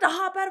the nerve to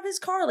hop out of his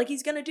car like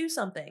he's gonna do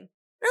something. And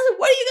I was like,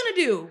 "What are you gonna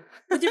do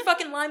with your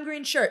fucking lime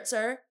green shirt,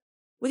 sir?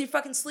 With your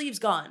fucking sleeves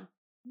gone?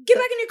 Get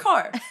back in your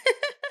car."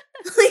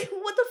 Like,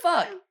 what the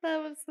fuck? That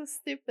was so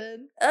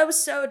stupid. That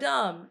was so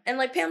dumb. And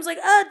like Pam's like,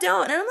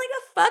 don't. And I'm like,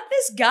 fuck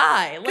this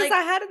guy. Because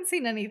I hadn't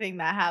seen anything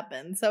that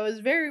happened. So it was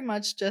very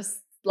much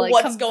just like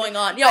what's going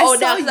on? Yeah,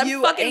 now because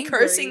I'm fucking angry.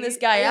 Cursing this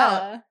guy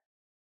out.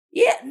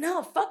 Yeah,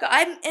 no, fuck.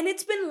 And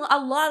it's been a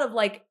lot of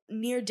like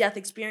near-death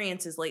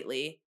experiences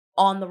lately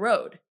on the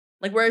road.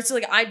 Like where it's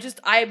like I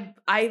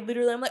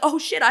literally I'm like, oh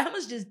shit, I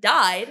almost just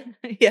died.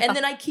 And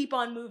then I keep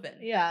on moving.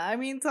 Yeah, I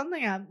mean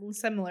something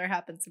similar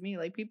happened to me.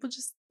 Like people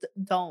just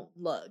don't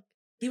look.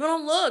 People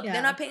don't look. Yeah.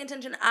 They're not paying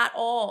attention at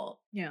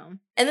all. Yeah.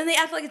 And then they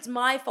act like it's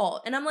my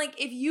fault. And I'm like,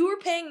 if you were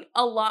paying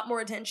a lot more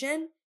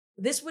attention,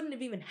 this wouldn't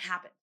have even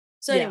happened.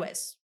 So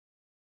anyways.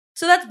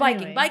 So that's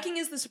biking. Anyway. Biking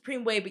is the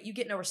supreme way, but you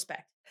get no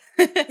respect.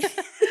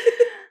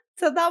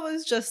 So that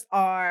was just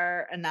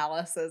our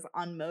analysis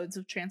on modes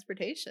of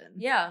transportation.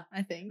 Yeah.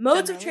 I think.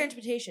 Modes of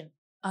transportation.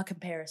 A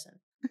comparison.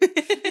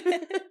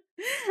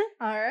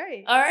 All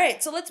right. All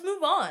right. So let's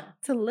move on.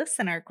 To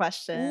listener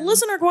questions.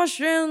 Listener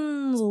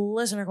questions.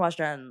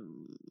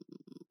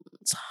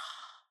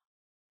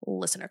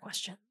 listener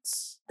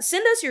questions.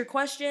 Send us your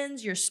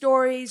questions, your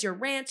stories, your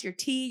rants, your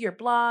tea, your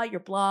blah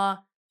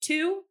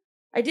to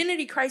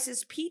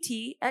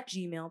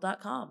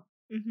identitycrisispt@gmail.com.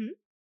 Mm-hmm.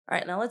 All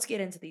right, now let's get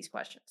into these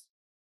questions.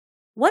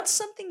 What's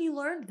something you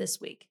learned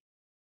this week?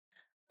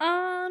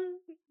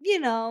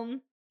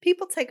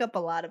 People take up a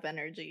lot of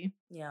energy.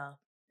 Yeah.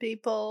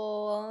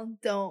 People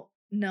don't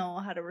know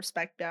how to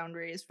respect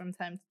boundaries from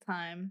time to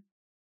time.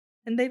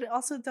 And they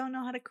also don't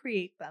know how to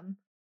create them.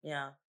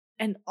 Yeah.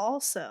 And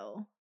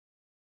also,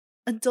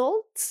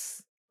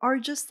 adults are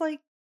just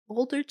like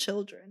older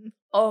children.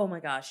 Oh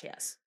my gosh,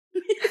 yes.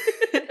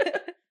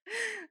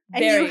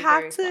 And you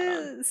have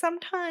to,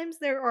 sometimes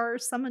there are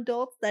some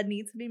adults that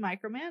need to be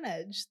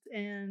micromanaged,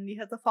 and you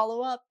have to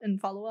follow up and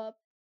follow up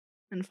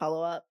and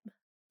follow up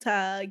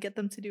to get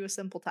them to do a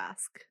simple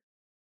task.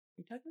 Are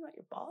you talking about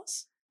your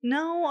boss?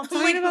 No, I'm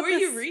talking about who are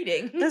you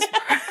reading?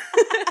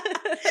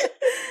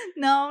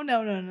 No,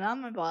 not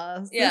my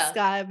boss. Yeah. This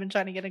guy I've been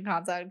trying to get in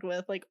contact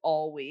with like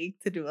all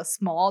week to do a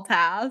small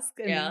task,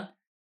 and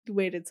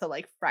waited till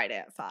like Friday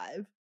at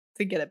 5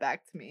 to get it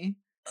back to me.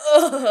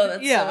 Oh,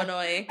 that's so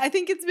annoying. I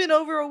think it's been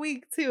over a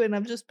week too, and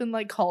I've just been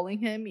like calling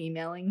him,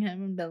 emailing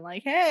him, and been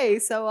like, "Hey,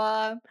 so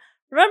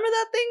remember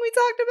that thing we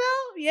talked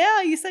about?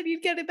 Yeah, you said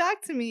you'd get it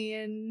back to me,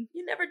 and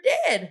you never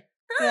did.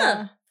 Huh.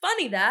 Yeah.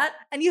 Funny that.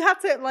 And you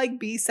have to like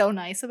be so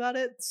nice about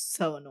it. It's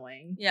so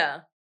annoying.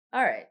 Yeah.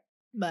 All right.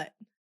 But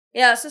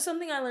yeah, so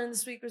something I learned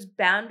this week was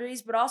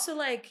boundaries, but also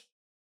like,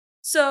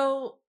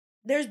 so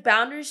there's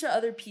boundaries to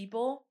other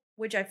people,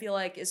 which I feel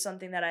like is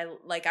something that I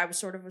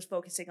was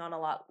focusing on a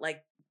lot,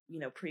 like,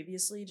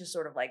 previously, just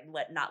sort of like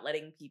not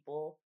letting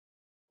people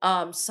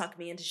suck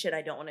me into shit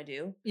I don't want to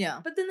do. Yeah.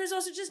 But then there's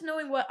also just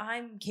knowing what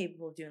I'm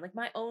capable of doing, like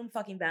my own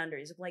fucking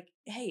boundaries of like,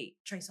 hey,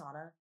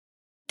 Trésana,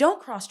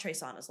 don't cross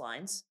Trésana's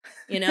lines,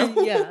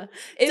 Yeah.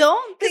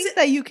 Don't think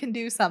that you can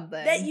do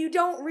something that you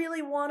don't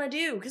really want to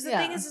do. Because the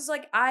thing is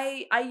like,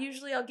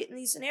 I'll get in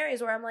these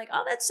scenarios where I'm like,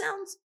 oh, that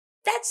sounds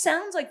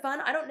like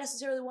fun. I don't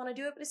necessarily want to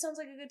do it, but it sounds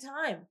like a good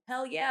time.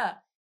 Hell yeah.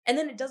 And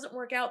then it doesn't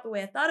work out the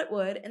way I thought it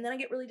would. And then I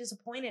get really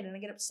disappointed and I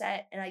get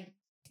upset and I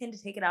tend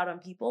to take it out on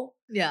people.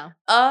 Yeah.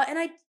 And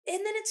then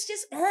it's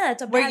just,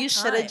 it's a bad where you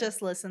should have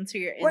just listened to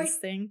your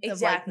instinct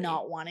of like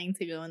not wanting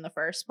to go in the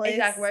first place.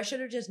 Exactly. Where I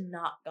should have just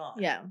not gone.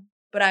 Yeah.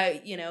 But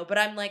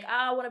I'm like,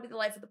 I want to be the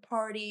life of the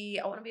party.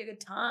 I want to be a good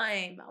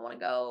time. I want to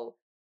go.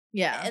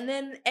 Yeah. And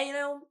then,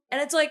 and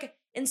it's like,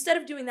 instead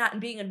of doing that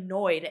and being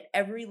annoyed at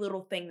every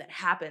little thing that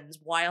happens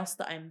whilst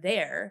I'm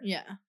there.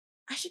 Yeah.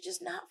 I should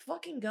just not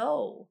fucking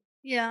go.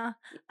 Yeah.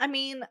 I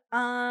mean,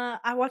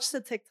 I watched the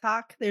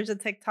TikTok. There's a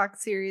TikTok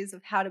series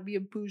of how to be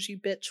a bougie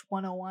bitch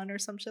 101 or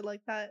some shit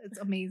like that. It's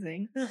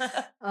amazing.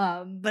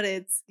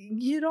 But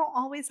you don't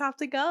always have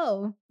to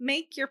go.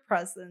 Make your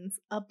presence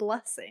a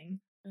blessing.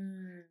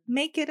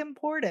 Make it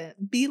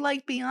important. Be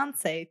like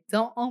Beyonce.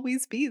 Don't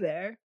always be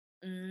there.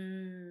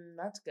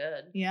 That's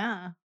good.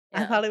 Yeah.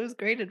 I thought it was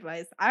great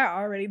advice. I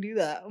already do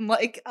that. I'm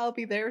like, I'll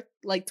be there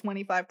like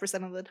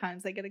 25% of the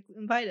times I get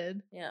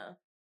invited. Yeah.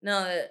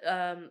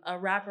 No, a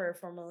rapper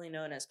formerly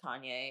known as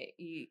Kanye,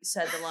 he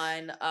said the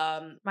line,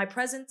 my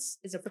presence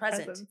is a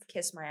present.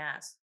 Kiss my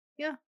ass.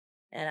 Yeah.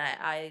 And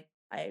I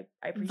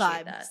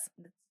appreciate that.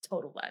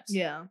 Total vibes.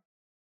 Yeah.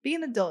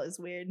 Being an adult is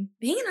weird.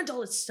 Being an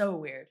adult is so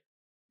weird.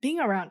 Being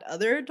around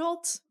other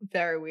adults,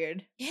 very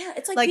weird. Yeah,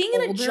 it's like being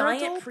in a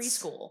giant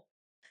preschool.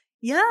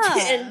 Yeah.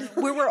 And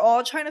where we're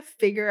all trying to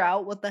figure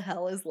out what the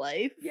hell is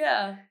life.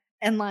 Yeah.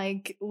 And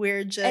like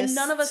we're just and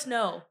none of us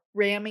know.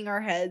 Ramming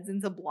our heads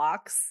into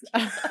blocks.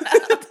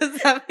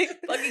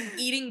 Fucking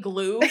eating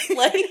glue.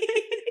 Like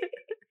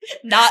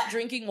not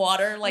drinking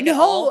water at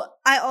all.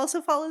 I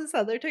also follow this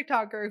other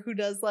TikToker who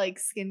does like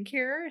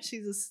skincare.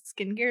 She's a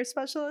skincare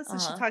specialist, and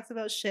she talks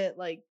about shit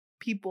like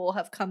people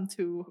have come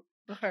to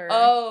her.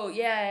 Oh,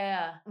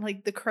 yeah.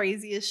 Like the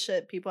craziest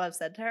shit people have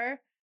said to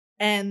her.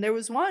 And there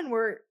was one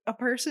where a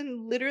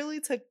person literally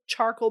took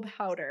charcoal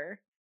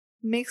powder,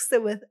 mixed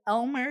it with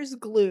Elmer's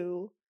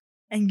glue,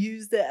 and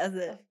used it as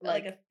a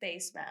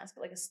face mask,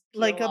 a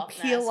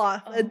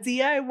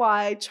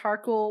DIY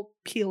charcoal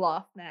peel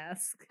off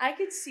mask. I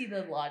could see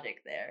the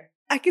logic there.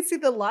 I could see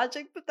the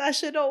logic, but that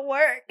shit don't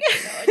work.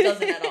 No, it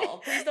doesn't at all.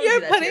 Please don't You're do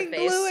that to your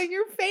putting glue in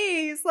your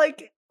face.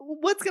 Like,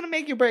 what's gonna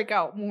make you break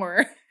out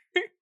more?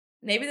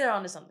 Maybe they're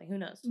onto something. Who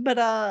knows? But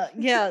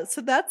yeah. So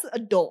that's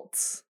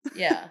adults.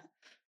 Yeah.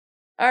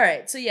 All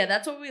right. So yeah,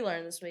 that's what we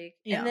learned this week.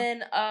 Yeah. And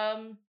then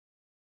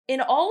in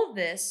all of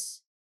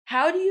this,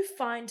 how do you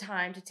find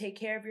time to take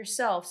care of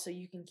yourself so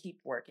you can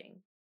keep working?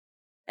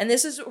 And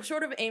this is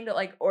sort of aimed at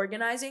like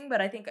organizing, but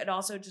I think it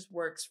also just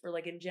works for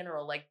like in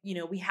general, like,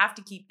 we have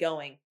to keep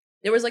going.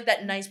 There was like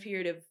that nice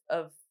period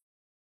of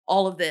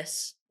all of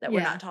this that we're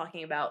not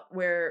talking about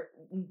where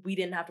we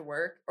didn't have to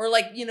work, or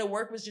like,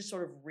 work was just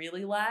sort of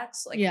really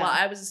lax. Like while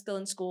I was still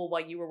in school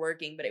while you were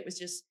working, but it was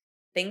just,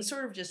 things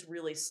sort of just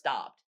really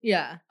stopped.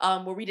 Yeah.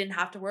 Where we didn't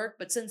have to work,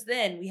 but since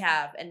then we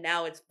have, and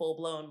now it's full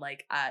blown,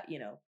 like,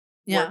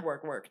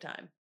 work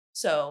time.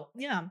 So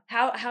yeah,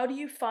 how do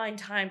you find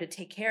time to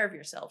take care of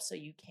yourself so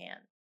you can?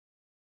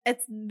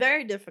 It's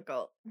very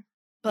difficult.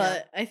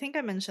 But I think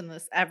I mention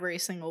this every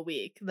single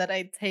week that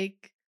I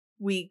take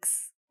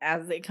weeks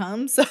as they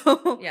come. So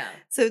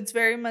so it's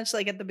very much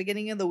like at the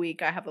beginning of the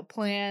week I have a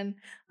plan,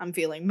 I'm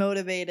feeling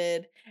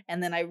motivated,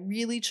 and then I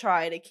really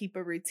try to keep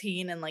a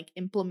routine and like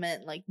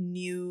implement like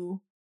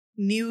new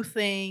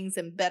things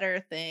and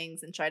better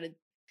things and try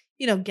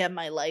to get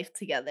my life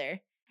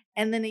together.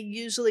 And then it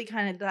usually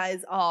kind of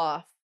dies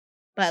off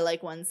by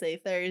like Wednesday,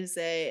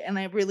 Thursday, and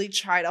I really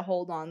try to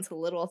hold on to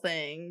little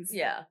things.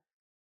 Yeah.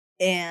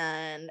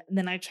 And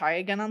then I try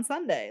again on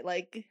Sunday.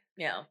 Like,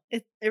 yeah.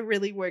 It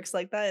really works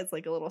like that. It's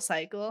like a little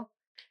cycle.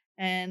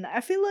 And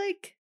I feel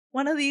like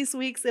one of these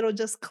weeks it'll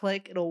just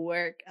click, it'll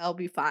work, I'll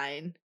be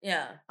fine.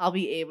 Yeah. I'll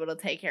be able to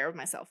take care of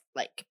myself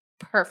like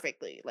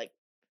perfectly, like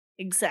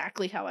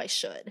exactly how I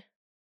should.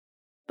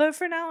 But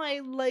for now I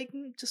like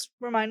just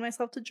remind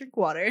myself to drink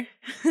water,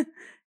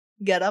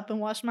 get up and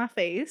wash my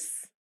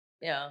face.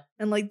 Yeah.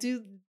 And like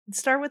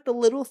start with the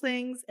little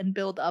things and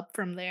build up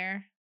from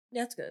there.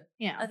 Yeah, that's good.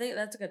 Yeah. I think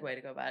that's a good way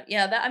to go about it.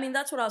 Yeah,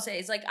 that's what I'll say.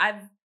 It's like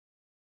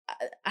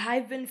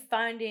I've been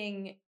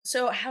finding,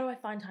 so how do I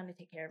find time to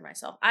take care of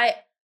myself? I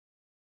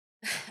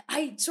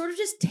sort of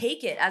just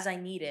take it as I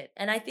need it.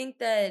 And I think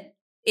that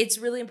it's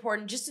really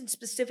important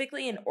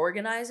specifically in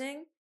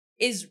organizing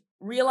is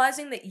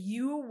realizing that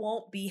you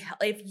won't be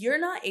if you're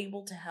not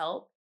able to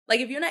help.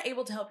 Like if you're not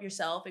able to help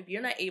yourself, if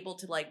you're not able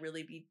to like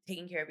really be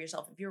taking care of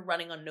yourself, if you're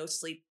running on no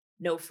sleep,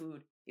 no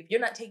food, if you're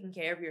not taking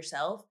care of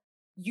yourself,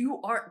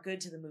 you aren't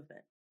good to the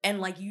movement. And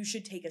like you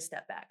should take a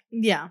step back.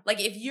 Yeah. Like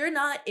if you're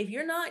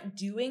not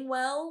doing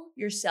well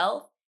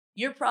yourself,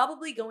 you're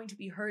probably going to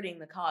be hurting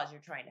the cause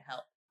you're trying to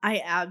help.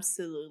 I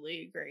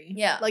absolutely agree.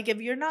 Yeah. Like if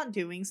you're not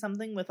doing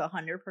something with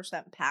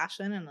 100%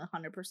 passion and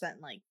 100%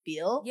 like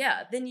feel,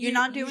 yeah, then you're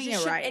not doing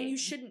it right. And you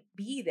shouldn't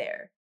be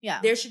there. Yeah.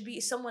 There should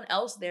be someone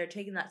else there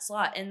taking that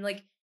slot. And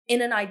like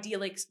in an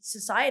idyllic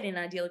society, in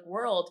an idyllic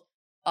world,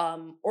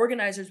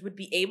 organizers would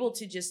be able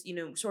to just,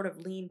 sort of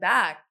lean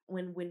back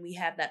when we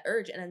have that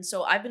urge. And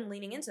so I've been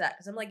leaning into that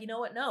because I'm like, you know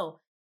what? No.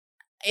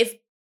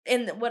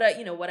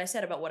 What I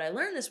said about what I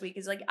learned this week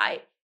is like,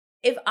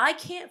 if I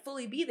can't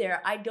fully be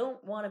there, I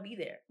don't want to be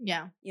there.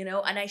 Yeah.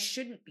 And I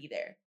shouldn't be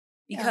there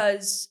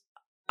because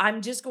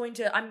I'm just going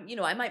to,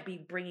 I might be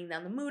bringing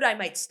down the mood. I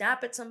might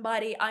snap at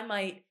somebody. I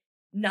might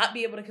not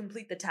be able to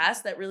complete the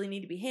tasks that really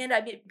need to be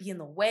handled. I might be in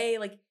the way.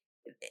 Like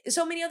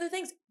so many other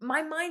things.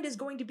 My mind is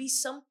going to be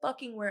some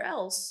fucking where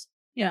else.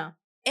 Yeah.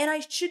 And I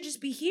should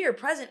just be here,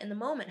 present in the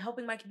moment,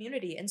 helping my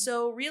community. And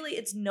so really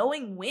it's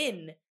knowing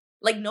when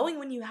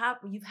you've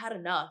had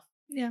enough.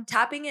 Yeah.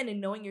 Tapping in and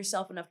knowing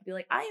yourself enough to be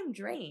like, I am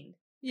drained.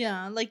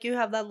 Yeah. Like you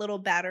have that little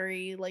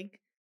battery like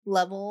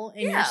level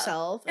in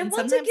yourself. And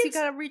sometimes you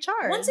gotta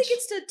recharge. Once it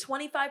gets to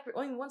 25,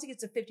 once it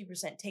gets to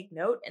 50%, take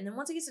note. And then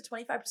once it gets to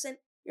 25%,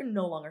 you're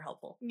no longer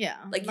helpful. Yeah.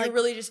 Like you're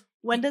really just.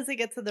 When does it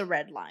get to the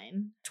red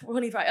line?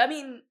 25. I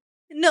mean.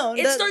 No,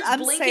 it starts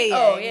blinking. Saying,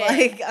 oh, yeah.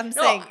 Like, I'm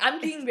saying. I'm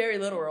being very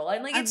literal.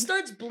 I'm like, it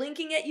starts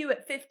blinking at you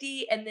at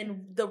 50, and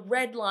then the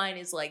red line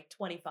is like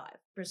 25%.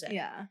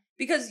 Yeah.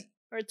 Because.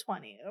 Or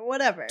 20, or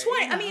whatever.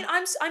 20. I mean,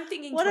 I'm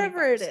thinking whatever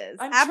 25%. it is.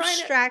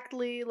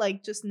 Abstractly,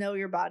 like, just know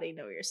your body,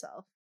 know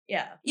yourself.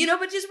 Yeah.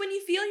 But just when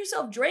you feel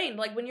yourself drained,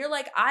 like when you're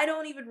like, I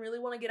don't even really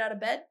want to get out of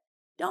bed,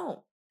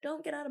 don't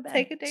get out of bed.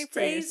 Take a day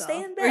for yourself.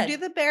 Stay in bed. Or do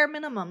the bare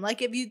minimum.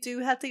 Like, if you do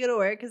have to go to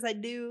work, because I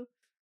do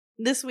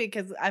this week,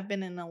 because I've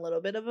been in a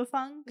little bit of a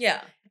funk.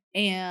 Yeah.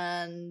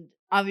 And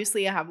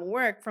obviously I have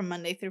work from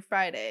Monday through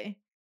Friday.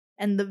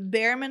 And the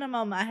bare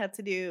minimum I have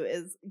to do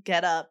is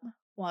get up,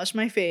 wash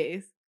my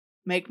face,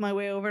 make my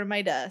way over to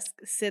my desk,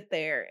 sit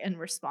there, and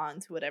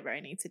respond to whatever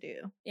I need to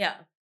do. Yeah.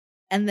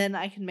 And then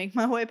I can make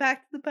my way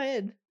back to the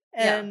bed.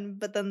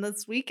 But then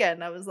this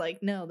weekend I was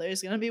like, no,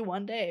 there's going to be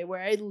one day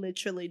where I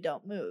literally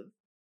don't move.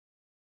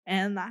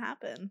 And that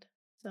happened.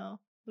 So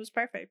it was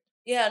perfect.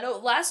 Yeah, no,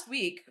 last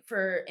week,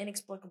 for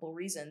inexplicable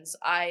reasons,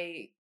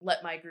 I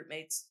let my group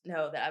mates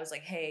know that I was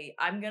like, hey,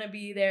 I'm going to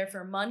be there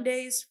for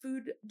Monday's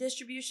food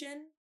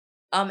distribution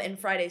and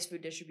Friday's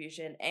food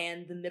distribution.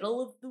 And the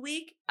middle of the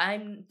week,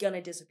 I'm going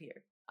to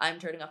disappear. I'm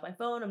turning off my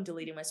phone. I'm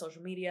deleting my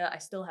social media. I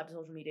still have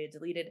social media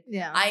deleted.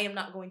 Yeah. I am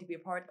not going to be a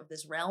part of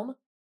this realm.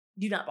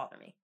 Do not bother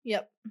me.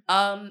 Yep.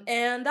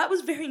 And that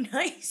was very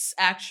nice,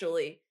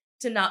 actually,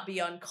 to not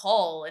be on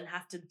call and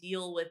have to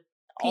deal with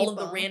all of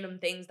the random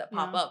things that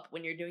pop up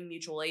when you're doing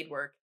mutual aid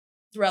work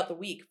throughout the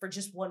week for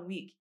just 1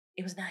 week.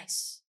 It was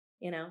nice,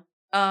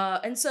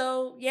 And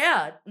so,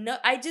 yeah, no,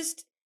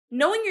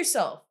 knowing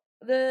yourself,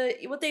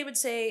 what they would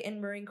say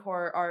in Marine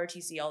Corps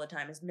ROTC all the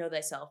time is know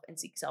thyself and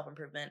seek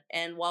self-improvement.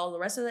 And while the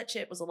rest of that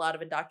shit was a lot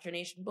of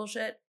indoctrination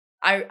bullshit,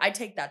 I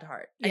take that to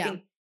heart. Yeah. I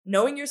think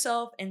knowing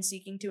yourself and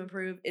seeking to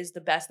improve is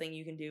the best thing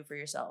you can do for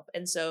yourself.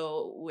 And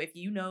so if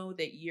you know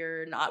that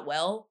you're not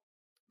well,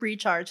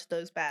 recharge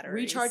those batteries.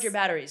 Recharge your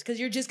batteries, because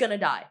you're just gonna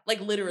die.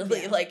 Like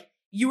literally, like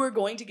you are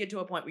going to get to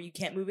a point where you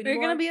can't move anymore.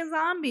 You're gonna be a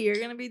zombie.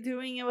 You're gonna be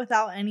doing it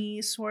without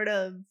any sort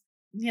of,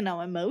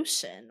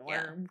 emotion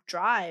or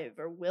drive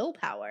or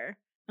willpower.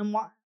 And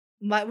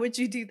why would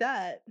you do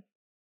that?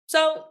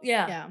 So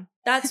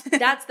that's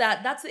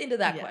the end of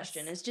that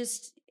question. It's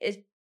just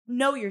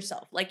know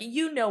yourself. Like,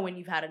 you know when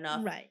you've had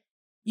enough. Right.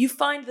 You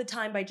find the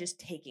time by just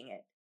taking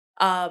it.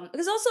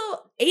 Because also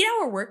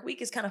 8-hour work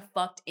week is kind of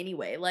fucked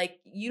anyway. Like,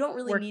 you don't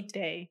really need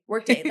day.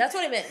 Work day. That's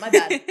what I meant. My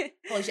bad.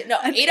 Holy shit. No,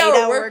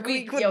 8-hour work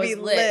week would be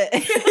lit.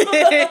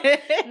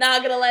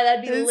 Not gonna lie,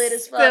 that'd be lit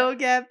as fuck. Still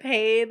get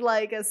paid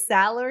like a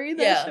salary.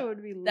 That shit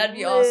would be lit. That'd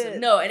be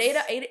awesome. No, an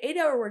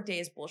 8-hour work day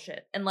is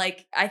bullshit. And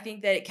like, I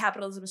think that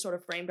capitalism has sort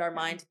of framed our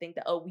mind to think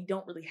that, oh, we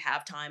don't really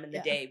have time in the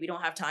day. We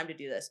don't have time to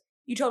do this.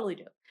 You totally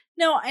do.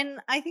 No, and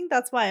I think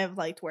that's why I've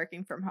liked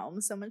working from home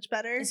so much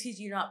better. It's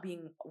because you're not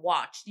being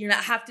watched. You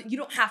don't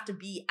have to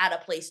be at a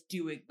place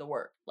doing the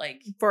work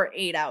like for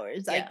 8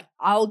 hours. Yeah. Like,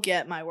 I'll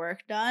get my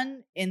work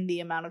done in the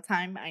amount of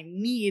time I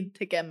need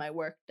to get my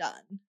work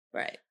done.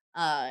 Right.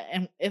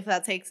 And if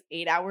that takes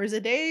 8 hours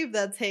a day, if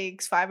that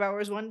takes 5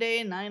 hours one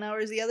day and 9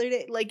 hours the other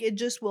day, like, it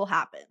just will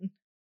happen.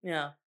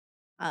 Yeah.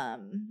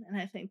 And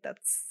I think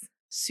that's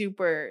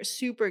super,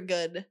 super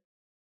good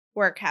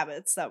work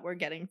habits that we're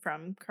getting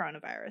from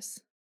coronavirus.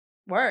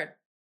 Word.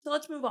 So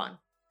let's move on.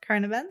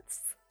 Current events?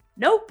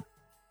 Nope.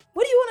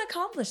 What do you want to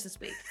accomplish this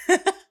week?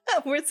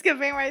 We're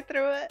skipping right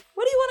through it.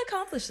 What do you want to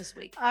accomplish this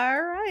week? All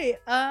right.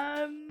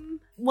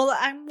 Well,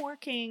 I'm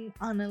working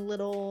on a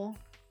little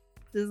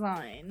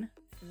design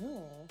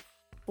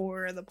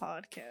for the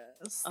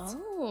podcast.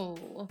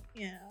 Oh.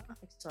 Yeah.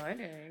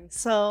 Exciting.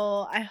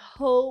 So I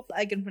hope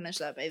I can finish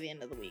that by the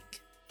end of the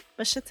week.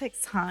 But shit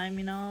takes time,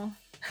 you know?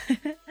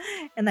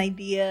 And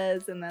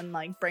ideas, and then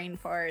like brain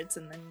farts,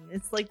 and then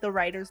it's like the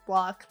writer's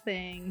block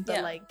thing,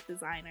 but like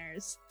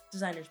designer's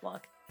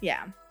block.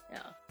 Yeah.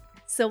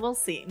 So we'll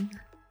see.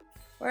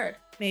 Word.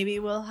 Maybe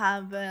we'll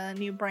have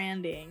new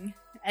branding,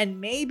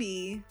 and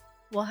maybe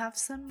we'll have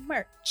some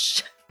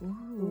merch.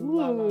 Ooh.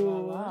 La, la, la,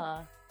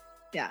 la.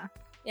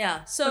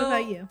 Yeah. So what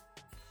about you?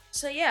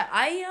 So yeah,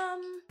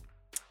 I'm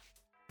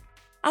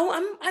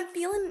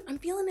feeling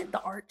it,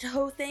 the art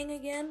toho thing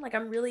again. Like,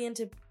 I'm really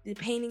into the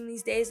painting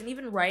these days, and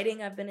even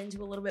writing I've been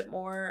into a little bit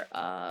more.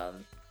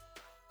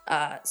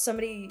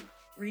 Somebody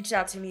reached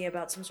out to me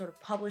about some sort of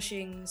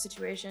publishing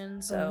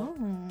situation, so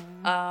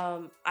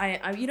I'm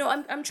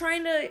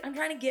trying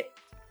to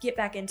get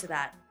back into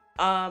that.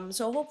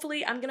 So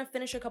hopefully I'm gonna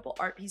finish a couple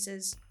art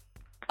pieces.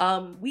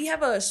 We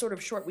have a sort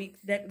of short week.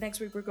 Next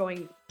week we're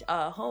going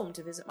home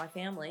to visit my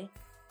family.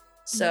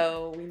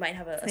 So we might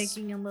have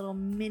taking a little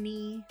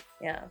mini.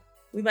 Yeah.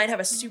 We might have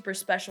a super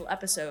special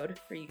episode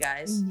for you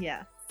guys.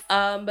 Yeah.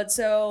 But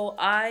so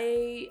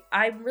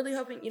I'm really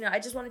hoping, I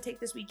just want to take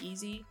this week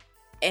easy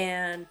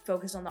and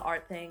focus on the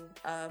art thing.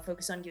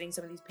 Focus on getting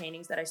some of these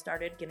paintings that I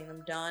started, getting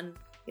them done,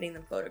 getting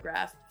them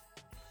photographed.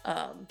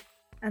 And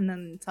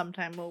then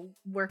sometime we'll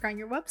work on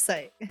your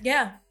website.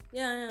 Yeah.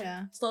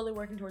 Slowly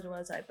working towards a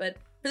website. But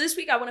for this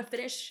week, I want to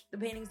finish the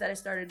paintings that I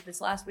started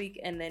this last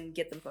week and then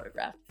get them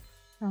photographed.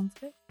 Sounds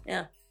good.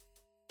 Yeah.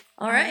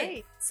 All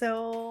right.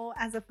 So,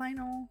 as a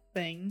final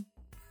thing,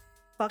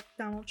 fuck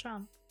Donald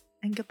Trump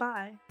and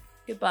goodbye.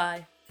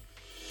 Goodbye.